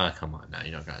 Ah, come on now,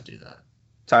 you don't gotta do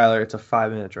Tyler, it's a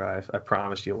 5 minute drive. I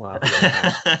promise you will not.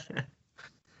 that.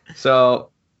 So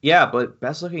yeah, but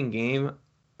best looking game,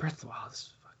 Breath of the Wild is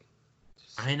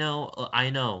fucking.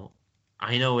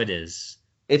 I know it is.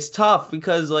 It's tough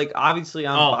because like obviously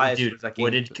I'm Oh, biased. dude, towards that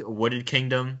game. Wooded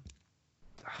Kingdom.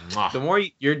 Mwah. The more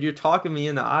you're talking me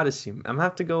into Odyssey, I'm gonna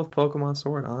have to go with Pokemon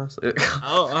Sword, honestly.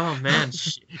 Oh man,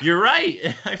 you're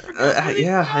right. I completely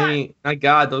Yeah, forgot. I mean, my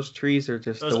God, those trees are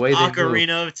just Those the way they move.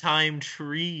 Ocarina of Time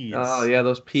trees. Oh yeah,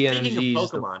 those Speaking PNGs.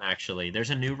 of Pokemon, actually,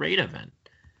 there's a new raid event.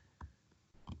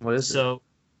 What is it? So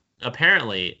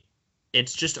apparently,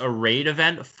 it's just a raid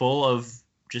event full of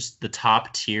just the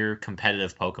top tier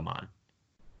competitive Pokemon.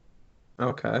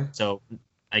 Okay. So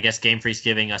I guess Game Freak's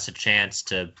giving us a chance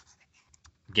to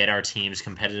get our teams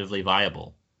competitively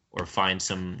viable. or find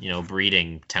some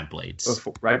breeding templates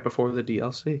right before the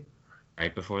DLC.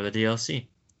 Right before the DLC.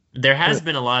 There has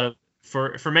been a lot of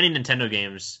for many Nintendo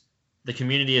games. The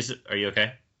community is. Are you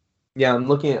okay? Yeah, I'm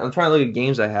trying to look at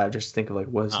games I have just to think of like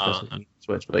what's the best looking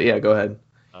Switch. But yeah, go ahead.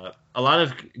 A lot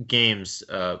of games,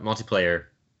 multiplayer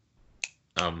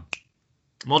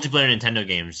Nintendo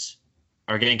games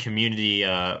are getting community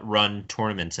run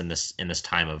tournaments in this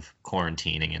time of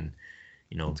quarantining and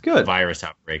it's good. Virus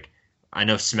outbreak. I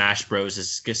know Smash Bros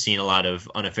has seen a lot of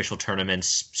unofficial tournaments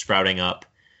sprouting up,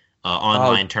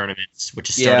 online tournaments, which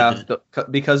is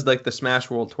because like the Smash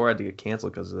World Tour had to get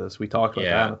canceled because of this. We talked about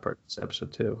that in the previous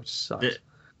episode too, which sucks.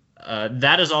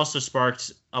 That has also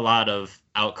sparked a lot of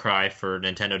outcry for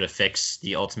Nintendo to fix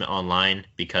the Ultimate Online,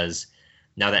 because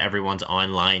now that everyone's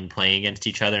online playing against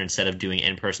each other instead of doing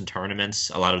in-person tournaments,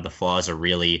 a lot of the flaws are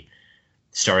really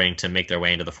starting to make their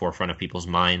way into the forefront of people's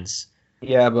minds.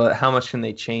 Yeah, but how much can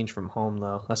they change from home,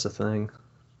 though? That's the thing.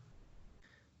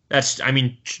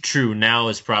 True. Now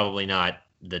is probably not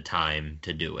the time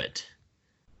to do it.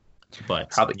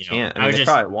 But probably can't. They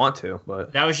probably want to,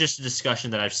 but that was just a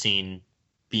discussion that I've seen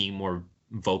being more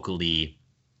vocally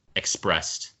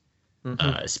expressed,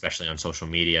 especially on social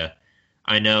media.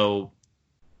 I know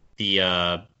the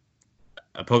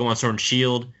Pokemon Sword and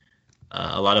Shield,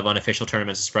 a lot of unofficial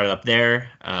tournaments are spread up there.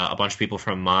 A bunch of people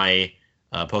from my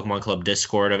Pokemon Club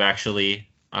Discord have actually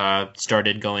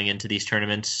started going into these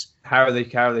tournaments. How are they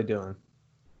doing?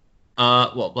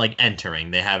 Well, like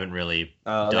entering. They haven't really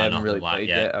done a whole lot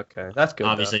yet. Okay, that's good.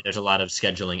 Obviously, there's a lot of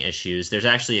scheduling issues. There's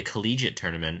actually a collegiate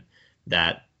tournament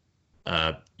that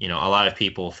a lot of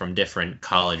people from different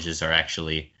colleges are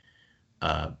actually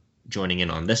joining in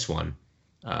on this one,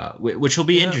 which will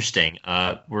be interesting.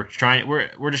 We're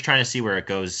just trying to see where it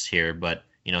goes here, but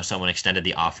someone extended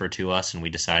the offer to us, and we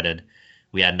decided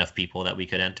we had enough people that we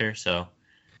could enter. So,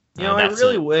 I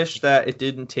really wish that it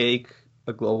didn't take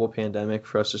a global pandemic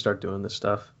for us to start doing this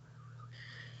stuff.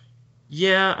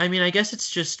 Yeah, I guess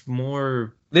it's just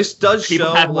more. This does people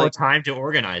show have more time to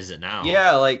organize it now.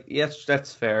 Yeah, yes,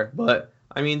 that's fair. But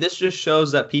this just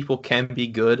shows that people can be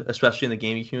good, especially in the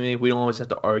gaming community. We don't always have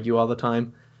to argue all the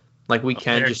time. Like we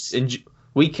can just enjoy.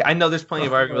 I know there's plenty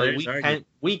of argument.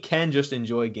 We can just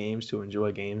enjoy games to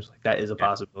enjoy games. Like that is a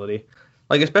possibility.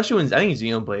 Like especially when I think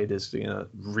Xenoblade is gonna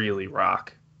really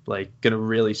rock. Like gonna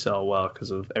really sell well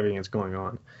because of everything that's going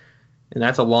on. And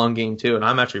that's a long game too, and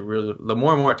I'm actually the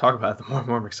more and more I talk about it, the more and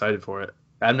more I'm excited for it.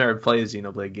 I've never played a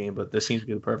Xenoblade game, but this seems to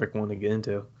be the perfect one to get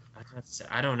into.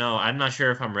 I don't know. I'm not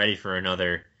sure if I'm ready for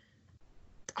another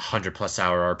 100+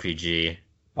 hour RPG.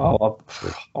 Oh,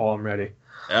 I'm ready.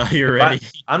 Oh, you're ready?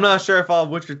 I'm not sure if I'll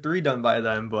have Witcher 3 done by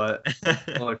then, but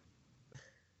look.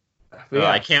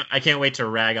 I can't wait to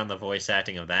rag on the voice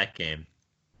acting of that game.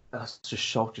 That's just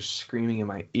Shulk just screaming in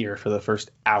my ear for the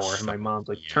first hour, and my mom's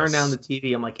like, "Turn down the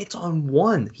TV." I'm like, "It's on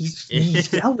 1." He's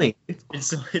yelling.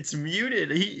 It's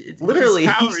muted. Literally,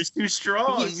 his power is too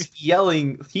strong. He's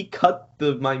yelling. He cut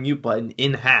my mute button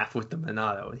in half with the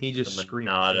Monado, and he just screamed.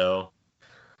 Monado.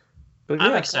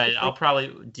 I'm excited. I'll probably.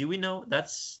 Do we know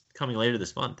that's coming later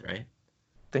this month, right?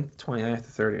 I think the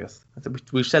 29th or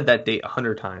 30th. We've said that date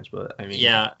 100 times, but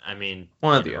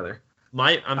one or the other.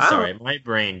 Sorry, my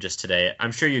brain just today.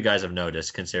 I'm sure you guys have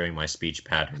noticed, considering my speech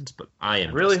patterns, but I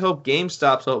really hope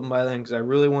GameStop's open by then because I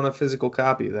really want a physical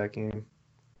copy of that game.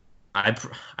 I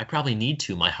probably need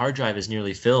to. My hard drive is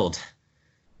nearly filled.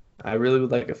 I really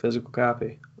would like a physical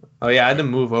copy. Oh yeah, I had to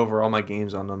move over all my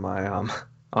games onto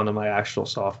my actual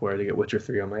software to get Witcher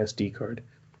 3 on my SD card.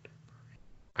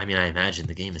 I imagine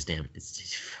the game is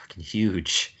it's fucking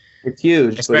huge. It's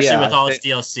huge, especially with all its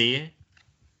DLC.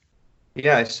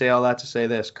 Yeah, I say all that to say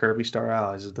this. Kirby Star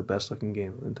Allies is the best looking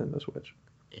game on Nintendo Switch.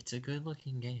 It's a good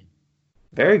looking game.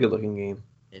 Very good looking game.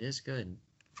 It is good.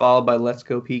 Followed by Let's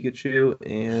Go Pikachu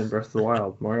and Breath of the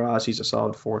Wild. Mario Odyssey's a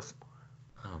solid 4th.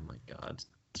 Oh my god.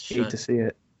 Hate to see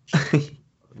it.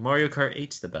 Mario Kart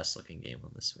 8's the best looking game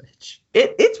on the Switch.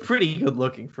 It's pretty good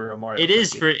looking for a Mario. It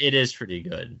is pretty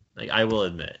good. Like I will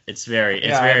admit. It's very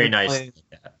nice to look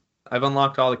at. I've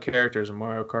unlocked all the characters in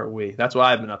Mario Kart Wii. That's what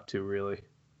I've been up to really.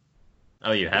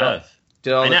 Oh, you have?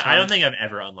 I don't think I've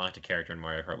ever unlocked a character in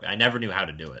Mario Kart. I never knew how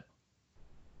to do it.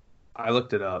 I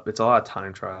looked it up. It's a lot of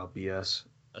time trial BS.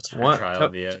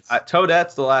 BS.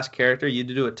 Toadette's the last character. You had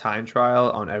to do a time trial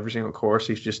on every single course.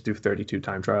 You just do 32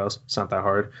 time trials. It's not that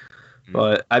hard. Mm-hmm.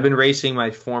 But I've been racing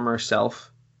my former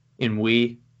self in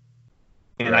Wii,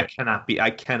 and I cannot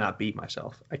beat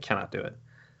myself. I cannot do it.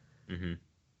 Mm-hmm.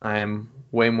 I am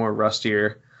way more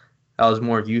rustier. I was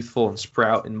more youthful and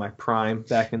sprout in my prime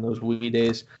back in those Wii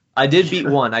days. I did beat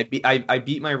one. I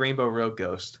beat my Rainbow Road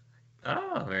Ghost.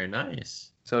 Oh, very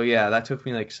nice. So yeah, that took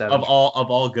me like 7. Of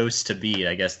all ghosts to beat,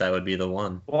 I guess that would be the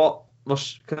one. Well,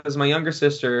 because my younger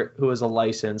sister, who has a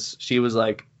license, she was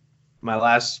like, my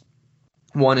last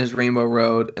one is Rainbow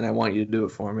Road, and I want you to do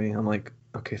it for me. I'm like,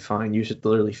 okay, fine. You should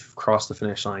literally cross the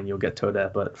finish line. You'll get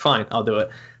Toadette, but fine, I'll do it.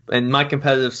 And my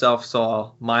competitive self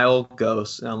saw my old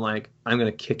ghost, and I'm like, I'm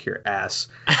gonna kick your ass.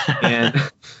 And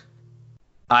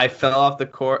I fell off the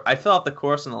course. I fell off the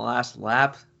course in the last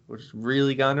lap, which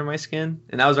really got under my skin.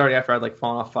 And that was already after I'd like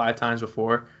fallen off 5 times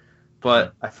before.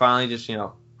 But I finally just,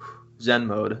 Zen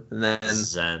mode, and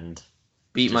then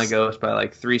beat my ghost by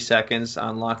like 3 seconds.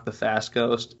 Unlocked the fast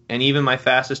ghost, and even my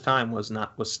fastest time was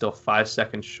still 5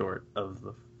 seconds short of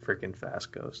the freaking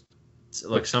fast ghost.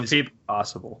 Look, some people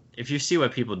possible. If you see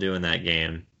what people do in that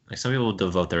game, like some people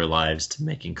devote their lives to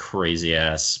making crazy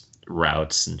ass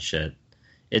routes and shit.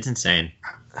 It's insane.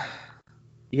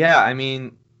 Yeah, I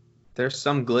mean, there's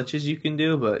some glitches you can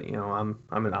do, but I'm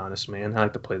an honest man. I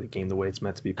like to play the game the way it's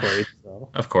meant to be played. So.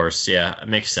 Of course, yeah, it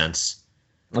makes sense.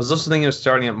 I was also thinking of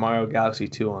starting at Mario Galaxy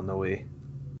 2 on the Wii.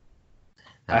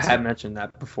 I had mentioned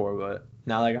that before, but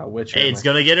now that I got Witcher, hey, it's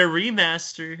gonna get a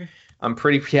remaster. I'm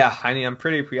pretty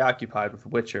preoccupied with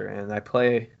Witcher, and I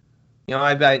play.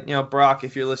 I bet Brock,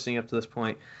 if you're listening up to this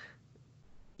point,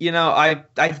 I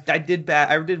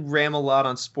did ram a lot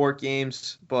on sport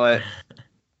games, but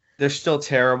they're still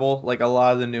terrible. Like a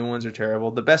lot of the new ones are terrible.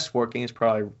 The best sport game is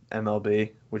probably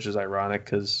MLB, which is ironic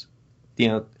because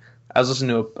I was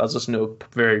listening to a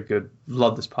very good,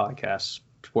 love this podcast,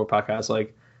 sport podcast.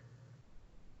 Like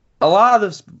a lot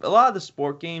of the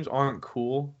sport games aren't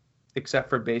cool except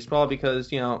for baseball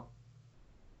because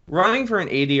running for an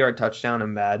 80-yard touchdown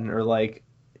in Madden or like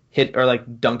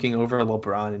dunking over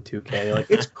LeBron in 2K, like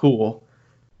it's cool.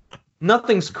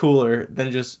 Nothing's cooler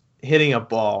than just hitting a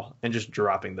ball and just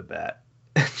dropping the bat.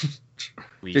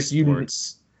 Just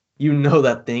sports.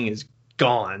 That thing is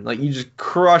gone. Like you just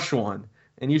crush one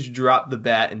and you just drop the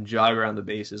bat and jog around the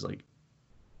bases. Like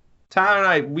Tyler and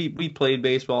I, we played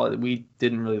baseball. We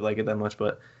didn't really like it that much,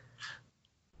 but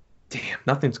damn,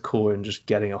 nothing's cooler than just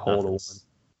getting a hold of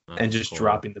one and just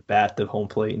dropping the bat to home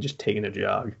plate and just taking a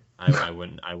jog. I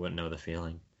wouldn't know the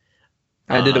feeling.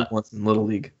 I did it once in Little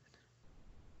League.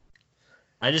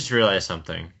 I just realized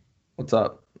something. What's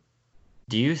up?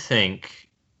 Do you think,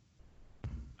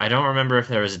 I don't remember if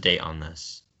there was a date on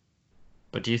this,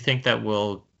 but do you think that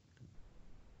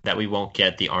we won't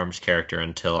get the ARMS character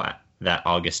until that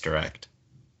August Direct?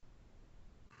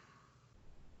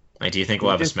 Like, do you think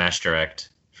we'll have a Smash Direct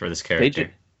for this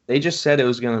character? They just said it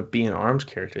was going to be an ARMS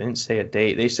character. They didn't say a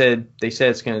date. They said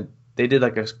it's going to. They did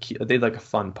like a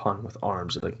fun pun with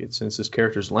ARMS. Like since this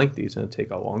character's lengthy, it's going to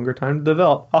take a longer time to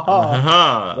develop.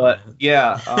 But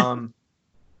yeah,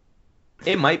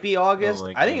 it might be August.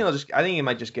 I think it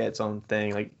might just get its own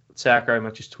thing. Like Sakurai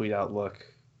might just tweet out, "Look,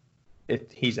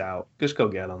 he's out. Just go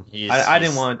get him." I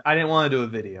didn't want to do a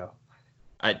video.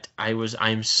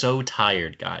 I'm so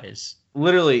tired, guys.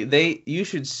 Literally, you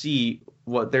should see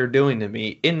what they're doing to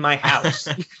me in my house.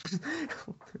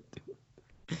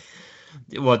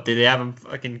 What, did they have him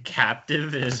fucking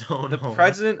captive in his own home? The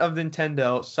president of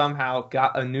Nintendo somehow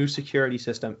got a new security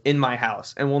system in my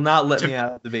house and will not let me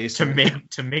out of the basement.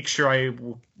 To make sure I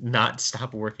will not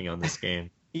stop working on this game.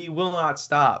 He will not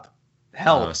stop.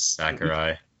 Help. Oh,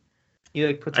 Sakurai.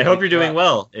 I hope you're doing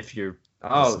well if you're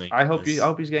I hope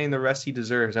he's getting the rest he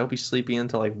deserves. I hope he's sleeping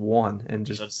until like 1 and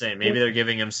just. Let's say maybe they're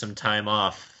giving him some time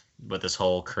off with this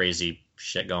whole crazy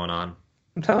shit going on.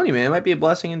 I'm telling you, man, it might be a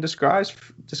blessing in disguise.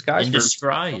 In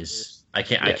disguise. I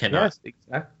cannot.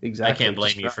 Yes, exactly. I can't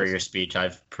blame you for your speech.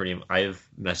 I've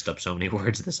messed up so many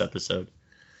words this episode.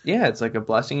 Yeah, it's like a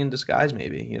blessing in disguise,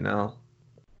 maybe.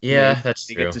 Yeah, that's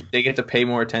true. They get to pay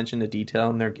more attention to detail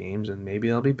in their games, and maybe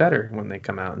they'll be better when they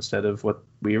come out instead of what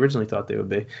we originally thought they would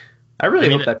be. I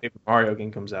hope that Paper Mario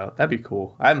game comes out. That'd be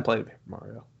cool. I haven't played Paper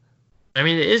Mario. I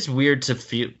mean, it is weird to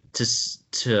feel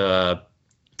to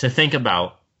think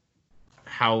about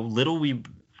how little we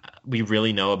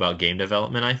really know about game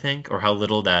development, I think, or how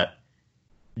little that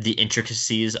the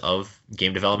intricacies of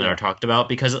game development are talked about,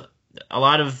 because a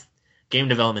lot of game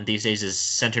development these days is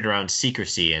centered around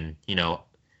secrecy and,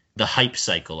 the hype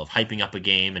cycle of hyping up a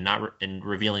game and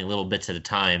revealing little bits at a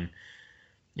time,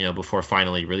 before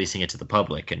finally releasing it to the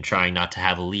public and trying not to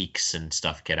have leaks and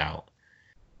stuff get out.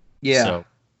 Yeah. So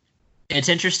it's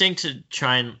interesting to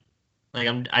try and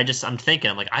I'm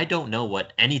thinking, I don't know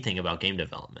anything about game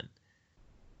development.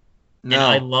 No. And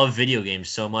I love video games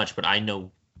so much, but I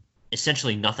know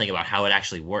essentially nothing about how it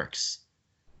actually works.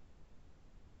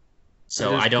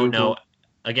 So I don't know.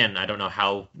 Again, I don't know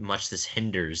how much this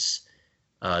hinders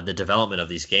the development of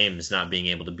these games not being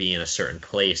able to be in a certain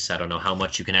place. I don't know how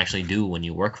much you can actually do when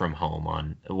you work from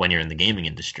home when you're in the gaming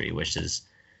industry, which is,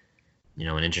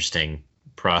 an interesting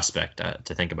prospect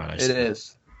to think about. It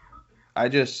is. I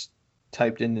just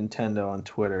typed in Nintendo on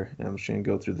Twitter, and I'm just going to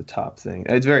go through the top thing.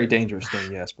 It's a very dangerous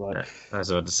thing, yes, but I was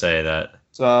about to say that.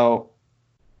 So,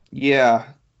 yeah.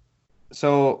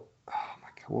 So, oh my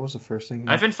God, what was the first thing?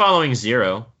 I've been following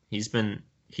Zero. He's been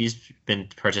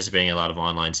participating in a lot of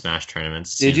online Smash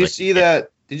tournaments. Did you see that?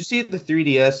 Did you see the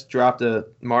 3DS dropped a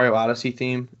Mario Odyssey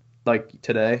theme like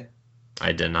today?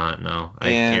 I did not know. I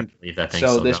can't believe that thing.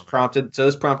 So this prompted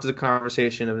a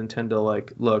conversation of Nintendo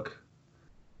like, look,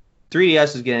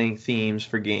 3DS is getting themes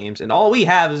for games, and all we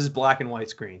have is this black and white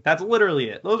screen. That's literally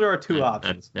it. Those are our two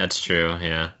options. That's true.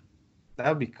 Yeah. That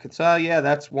would be so. Yeah,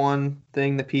 that's one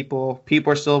thing that people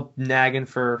are still nagging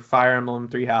for. Fire Emblem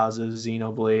Three Houses,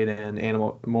 Xenoblade, and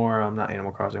not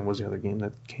Animal Crossing. What was the other game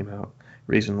that came out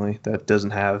recently that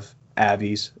doesn't have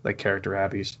Abbies, like character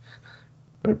Abbies,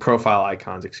 or profile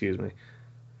icons? Excuse me.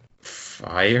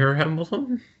 Fire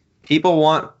Emblem. People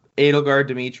want Edelgard,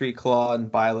 Dimitri, Claude,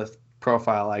 and Byleth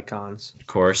profile icons. Of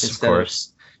course.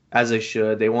 As they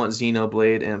should. They want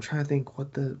Xenoblade, and I'm trying to think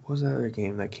what was that other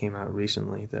game that came out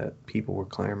recently that people were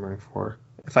clamoring for.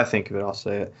 If I think of it, I'll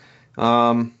say it.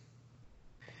 I mean,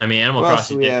 Animal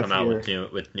Crossing did come out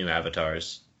with new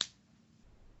avatars.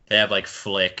 They have like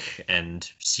Flick and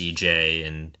CJ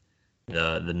and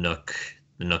the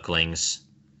Nooklings.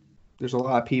 There's a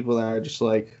lot of people that are just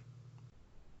like,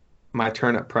 my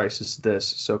turnip price is this,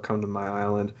 so come to my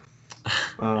island.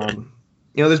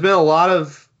 There's been a lot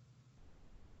of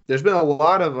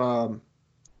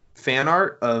fan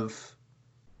art of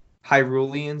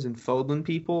Hyruleans and Fodlan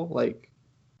people like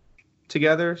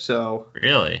together. So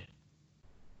really,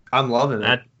 I'm loving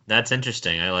it. That's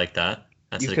interesting. I like that.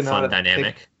 That's a fun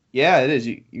dynamic. Yeah, it is.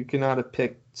 You cannot have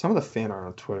picked some of the fan art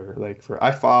on Twitter.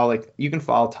 I follow you can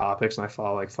follow topics, and I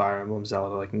follow like Fire Emblem,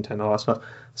 Zelda, like Nintendo, all that stuff.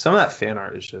 Some of that fan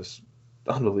art is just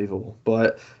unbelievable.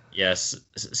 But yes,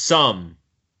 some.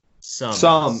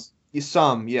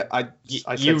 Yeah, I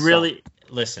you really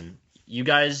listen. You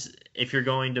guys, if you're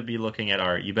going to be looking at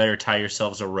art, you better tie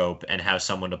yourselves a rope and have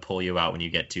someone to pull you out when you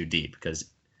get too deep, because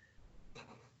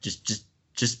just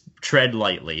tread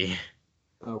lightly.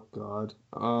 Oh God.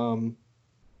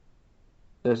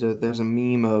 There's a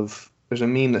meme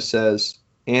that says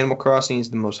Animal Crossing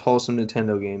is the most wholesome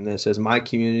Nintendo game. That says my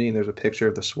community, and there's a picture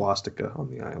of the swastika on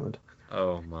the island.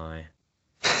 Oh my.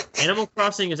 Animal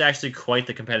Crossing is actually quite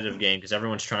the competitive game because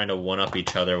everyone's trying to one-up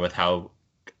each other with how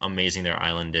amazing their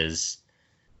island is.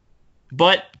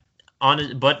 But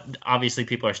obviously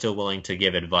people are still willing to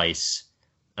give advice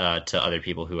to other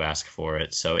people who ask for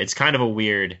it. So it's kind of a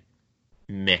weird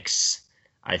mix,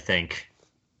 I think.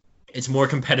 It's more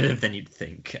competitive than you'd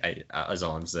think, is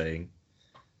all I'm saying.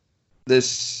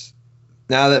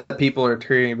 Now that people are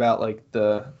tweeting about like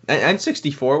the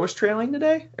N64 was trending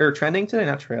today.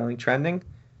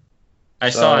 I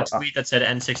saw a tweet that said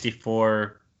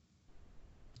N64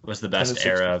 was the best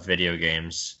era of video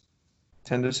games.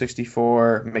 Nintendo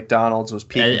 64, McDonald's was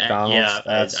peak McDonald's. Yeah,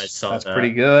 I saw that. That's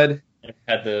pretty good. I've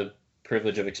had the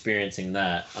privilege of experiencing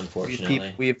that,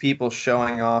 unfortunately. We have people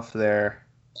showing off their...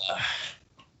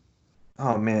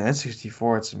 Oh, man,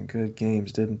 N64 had some good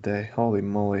games, didn't they? Holy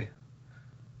moly.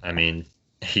 I mean,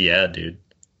 yeah, dude.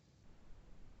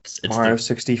 Mario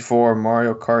 64,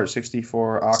 Mario Kart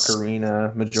 64,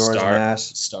 Ocarina, Majora's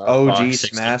Mask, OG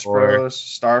Smash Bros,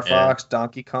 Star Fox,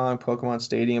 Donkey Kong, Pokemon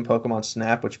Stadium, Pokemon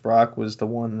Snap, which Brock was the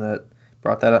one that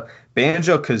brought that up.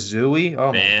 Banjo-Kazooie,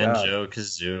 oh my god.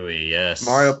 Banjo-Kazooie, yes.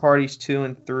 Mario Parties 2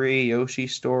 and 3, Yoshi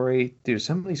Story. Dude,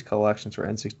 some of these collections for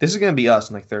N64. This is going to be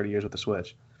us in like 30 years with the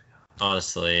Switch.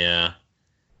 Honestly, yeah.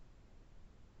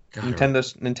 God,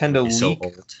 Nintendo Leak. So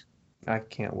old. I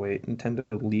can't wait. Nintendo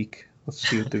Leak. Let's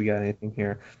see if we got anything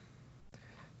here.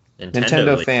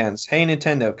 Nintendo fans. Hey,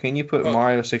 Nintendo, can you put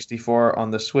Mario 64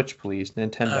 on the Switch, please?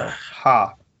 Nintendo.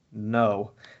 Ha.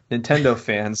 No. Nintendo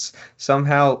fans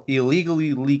somehow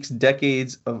illegally leaks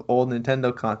decades of old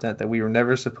Nintendo content that we were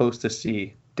never supposed to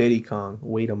see. Diddy Kong.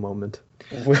 Wait a moment.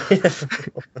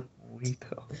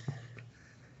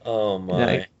 Oh,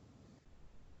 my.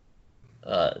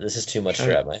 This is too much to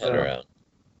wrap my head around.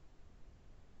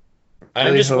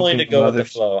 I'm just willing to go with the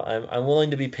flow. I'm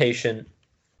willing to be patient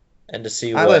and to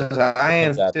see what I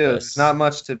am too. There's not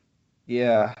much to,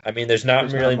 yeah. I mean, there's not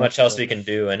really much else we can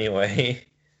do anyway.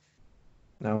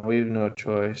 No, we have no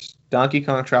choice. Donkey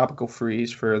Kong Tropical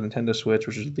Freeze for Nintendo Switch,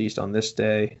 which was released on this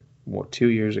day 2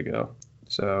 years ago.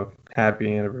 So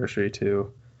happy anniversary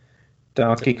to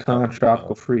Donkey Kong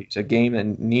Tropical Freeze, a game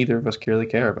that neither of us really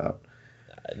care about.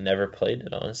 I never played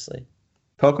it, honestly.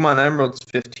 Pokemon Emerald's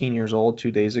 15 years old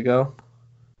 2 days ago.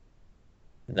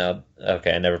 No,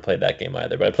 okay, I never played that game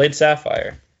either, but I played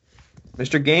Sapphire.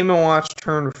 Mr. Game & Watch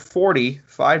turned 40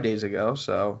 5 days ago,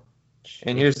 so... Jeez.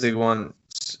 And here's the one.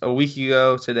 A week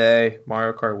ago today,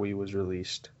 Mario Kart Wii was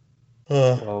released.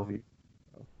 12.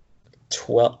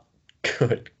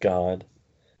 Good God.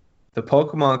 The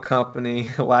Pokemon Company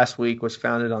last week was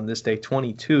founded on this day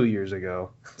 22 years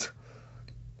ago.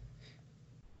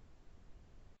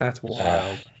 That's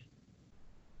wild.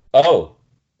 Oh,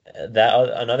 that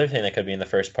another thing that could be in the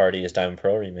first party is Diamond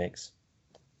Pearl remakes.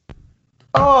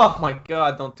 Oh my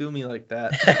God! Don't do me like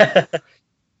that.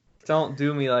 Don't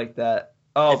do me like that.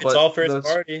 Oh, if it's all first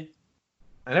party.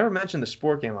 I never mentioned the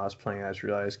sport game I was playing. I just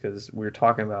realized because we were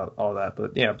talking about all that.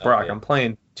 But yeah, Brock, I'm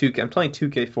playing 2K. I'm playing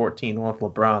 2K14 with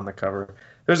LeBron on the cover.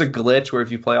 There's a glitch where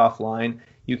if you play offline,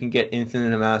 you can get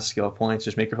infinite amount of skill points.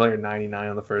 Just make your player 99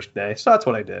 on the first day. So that's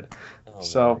what I did.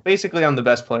 So basically, I'm the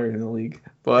best player in the league.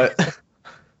 But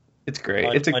it's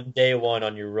great. On day one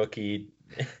on your rookie.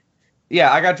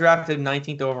 Yeah, I got drafted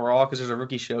 19th overall because there's a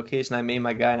rookie showcase, and I made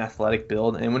my guy an athletic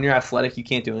build. And when you're athletic, you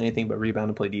can't do anything but rebound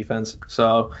and play defense.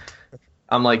 So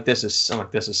I'm like, this is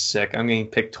sick. I'm getting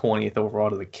picked 20th overall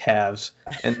to the Cavs,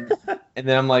 and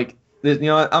then I'm like, you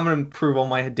know what? I'm gonna prove all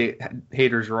my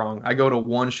haters wrong. I go to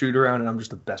one shoot around, and I'm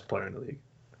just the best player in the league.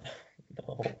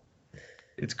 No.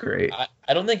 It's great.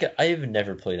 I don't think I've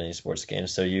never played any sports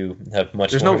games, so you have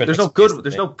much. There's no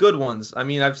good ones. I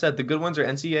mean, I've said the good ones are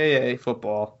NCAA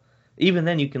football. Even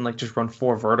then, you can like just run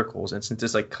 4 verticals, and since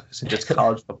it's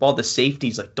college football, the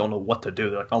safeties like don't know what to do.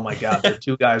 They're like, oh my God, there are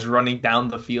 2 guys running down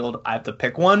the field. I have to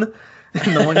pick one,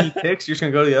 and the one he picks, you're just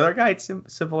gonna go to the other guy. It's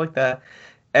simple like that.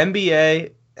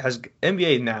 NBA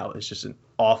now is just an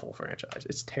awful franchise.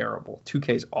 It's terrible.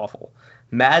 2K's awful.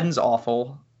 Madden's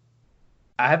awful.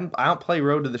 I don't play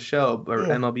Road to the Show or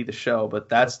MLB The Show, but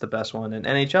that's the best one. And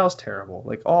NHL's terrible.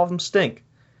 Like all of them stink.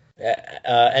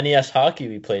 NES hockey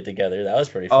we played together. That was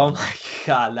pretty fun. Oh my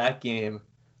God, that game.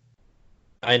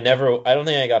 I don't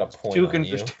think I got a point on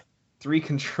you. 3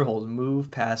 controls: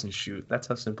 move, pass, and shoot. That's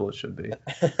how simple it should be.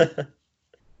 It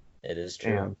is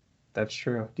true. Damn, that's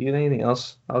true. Do you have anything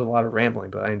else? That was a lot of rambling,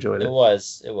 but I enjoyed it. It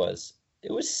was.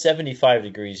 It was 75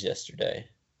 degrees yesterday.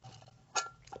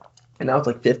 And now it's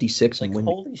like 56 and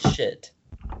windy. Holy shit.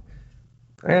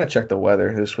 I gotta check the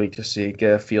weather this week to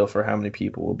get a feel for how many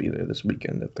people will be there this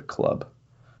weekend at the club.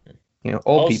 You know,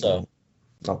 old people.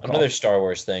 Another Star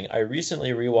Wars thing. I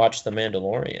recently rewatched The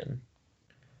Mandalorian.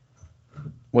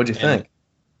 What'd you think?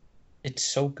 It's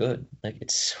so good.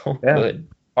 It's so good.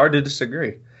 Hard to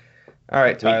disagree. All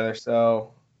right, Tyler.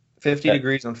 So 50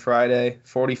 degrees on Friday,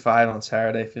 45 on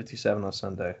Saturday, 57 on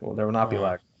Sunday. Well, there will not be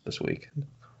lag this week.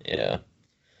 Yeah.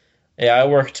 Yeah, I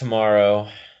work tomorrow.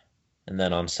 And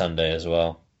then on Sunday as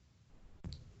well.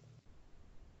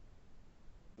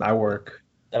 I work.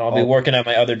 And I'll be working at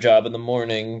my other job in the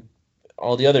morning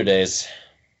all the other days.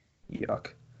 Yuck.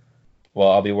 Well,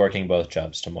 I'll be working both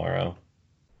jobs tomorrow.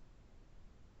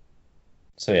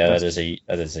 So yeah, that is a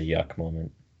yuck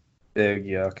moment. Big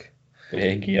yuck.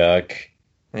 Big yuck.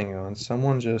 Hang on.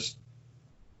 Someone just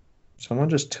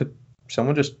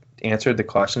answered the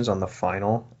questions on the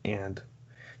final and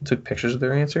took pictures of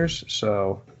their answers.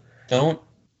 So don't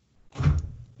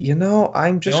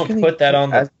I'm just don't put that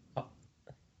on the.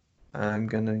 I'm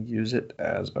gonna use it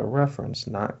as a reference,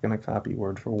 not gonna copy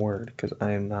word for word because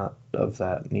I am not of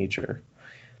that nature.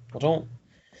 Well,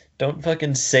 don't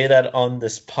fucking say that on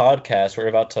this podcast we're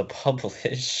about to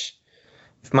publish.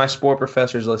 If my sport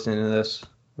professor's listening to this,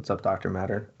 what's up, Dr.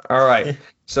 Matter? All right,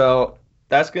 so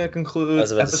that's gonna conclude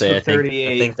episode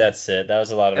 38. I think that's it. That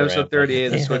was a lot of episode 38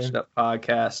 of the Switched Up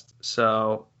podcast.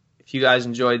 So if you guys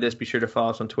enjoyed this, be sure to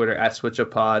follow us on Twitter at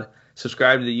SwitchUpPod.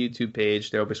 Subscribe to the YouTube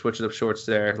page. There will be Switched Up shorts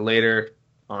there later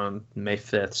on May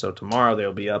 5th. So tomorrow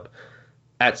they'll be up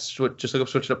just look up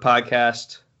Switched Up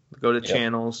Podcast. Go to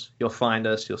channels. You'll find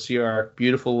us. You'll see our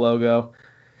beautiful logo.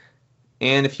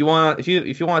 And if you want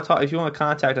to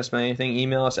contact us about anything,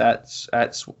 email us at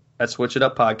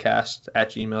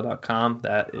switchituppodcast@gmail.com.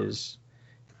 That is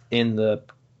in the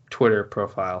Twitter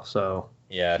profile. So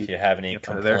yeah, if you have any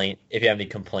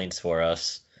complaints for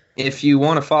us. If you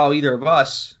want to follow either of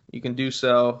us, you can do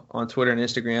so on Twitter and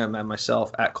Instagram at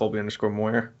myself at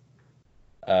Colby_Moyer.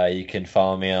 You can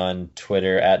follow me on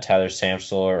Twitter at Tyler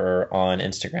Samsel or on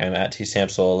Instagram at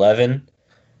TSamsel11.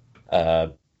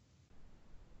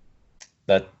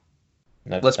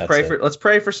 Let's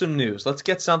pray for some news. Let's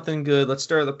get something good. Let's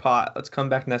stir the pot. Let's come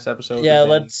back next episode. Yeah,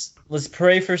 let's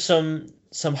pray for some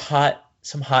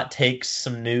hot takes,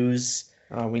 some news.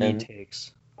 We need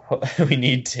takes. We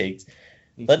need takes.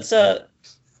 Let's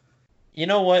you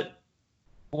know what?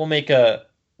 We'll make a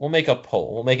We'll make a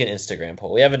poll. We'll make an Instagram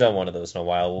poll. We haven't done one of those in a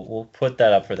while. We'll put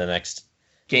that up for the next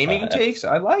gaming takes.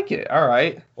 I like it. All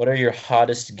right. What are your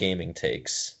hottest gaming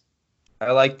takes?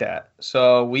 I like that.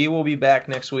 So we will be back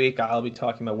next week. I'll be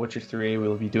talking about Witcher 3.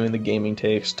 We'll be doing the gaming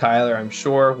takes. Tyler, I'm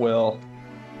sure, will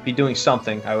be doing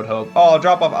something, I would hope. Oh, I'll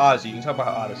drop off Odyssey. You can talk about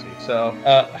Odyssey. So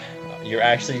you're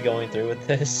actually going through with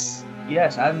this?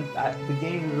 Yes, the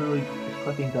game is really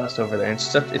collecting dust over there.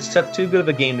 It's too good of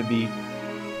a game to be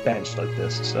benched like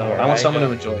this. So I want someone to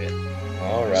enjoy it.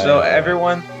 All right. So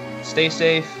everyone, stay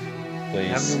safe. Please.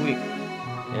 Have a good week.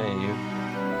 Yeah, you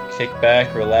kick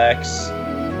back, relax,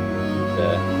 and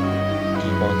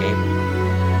keep on gaming.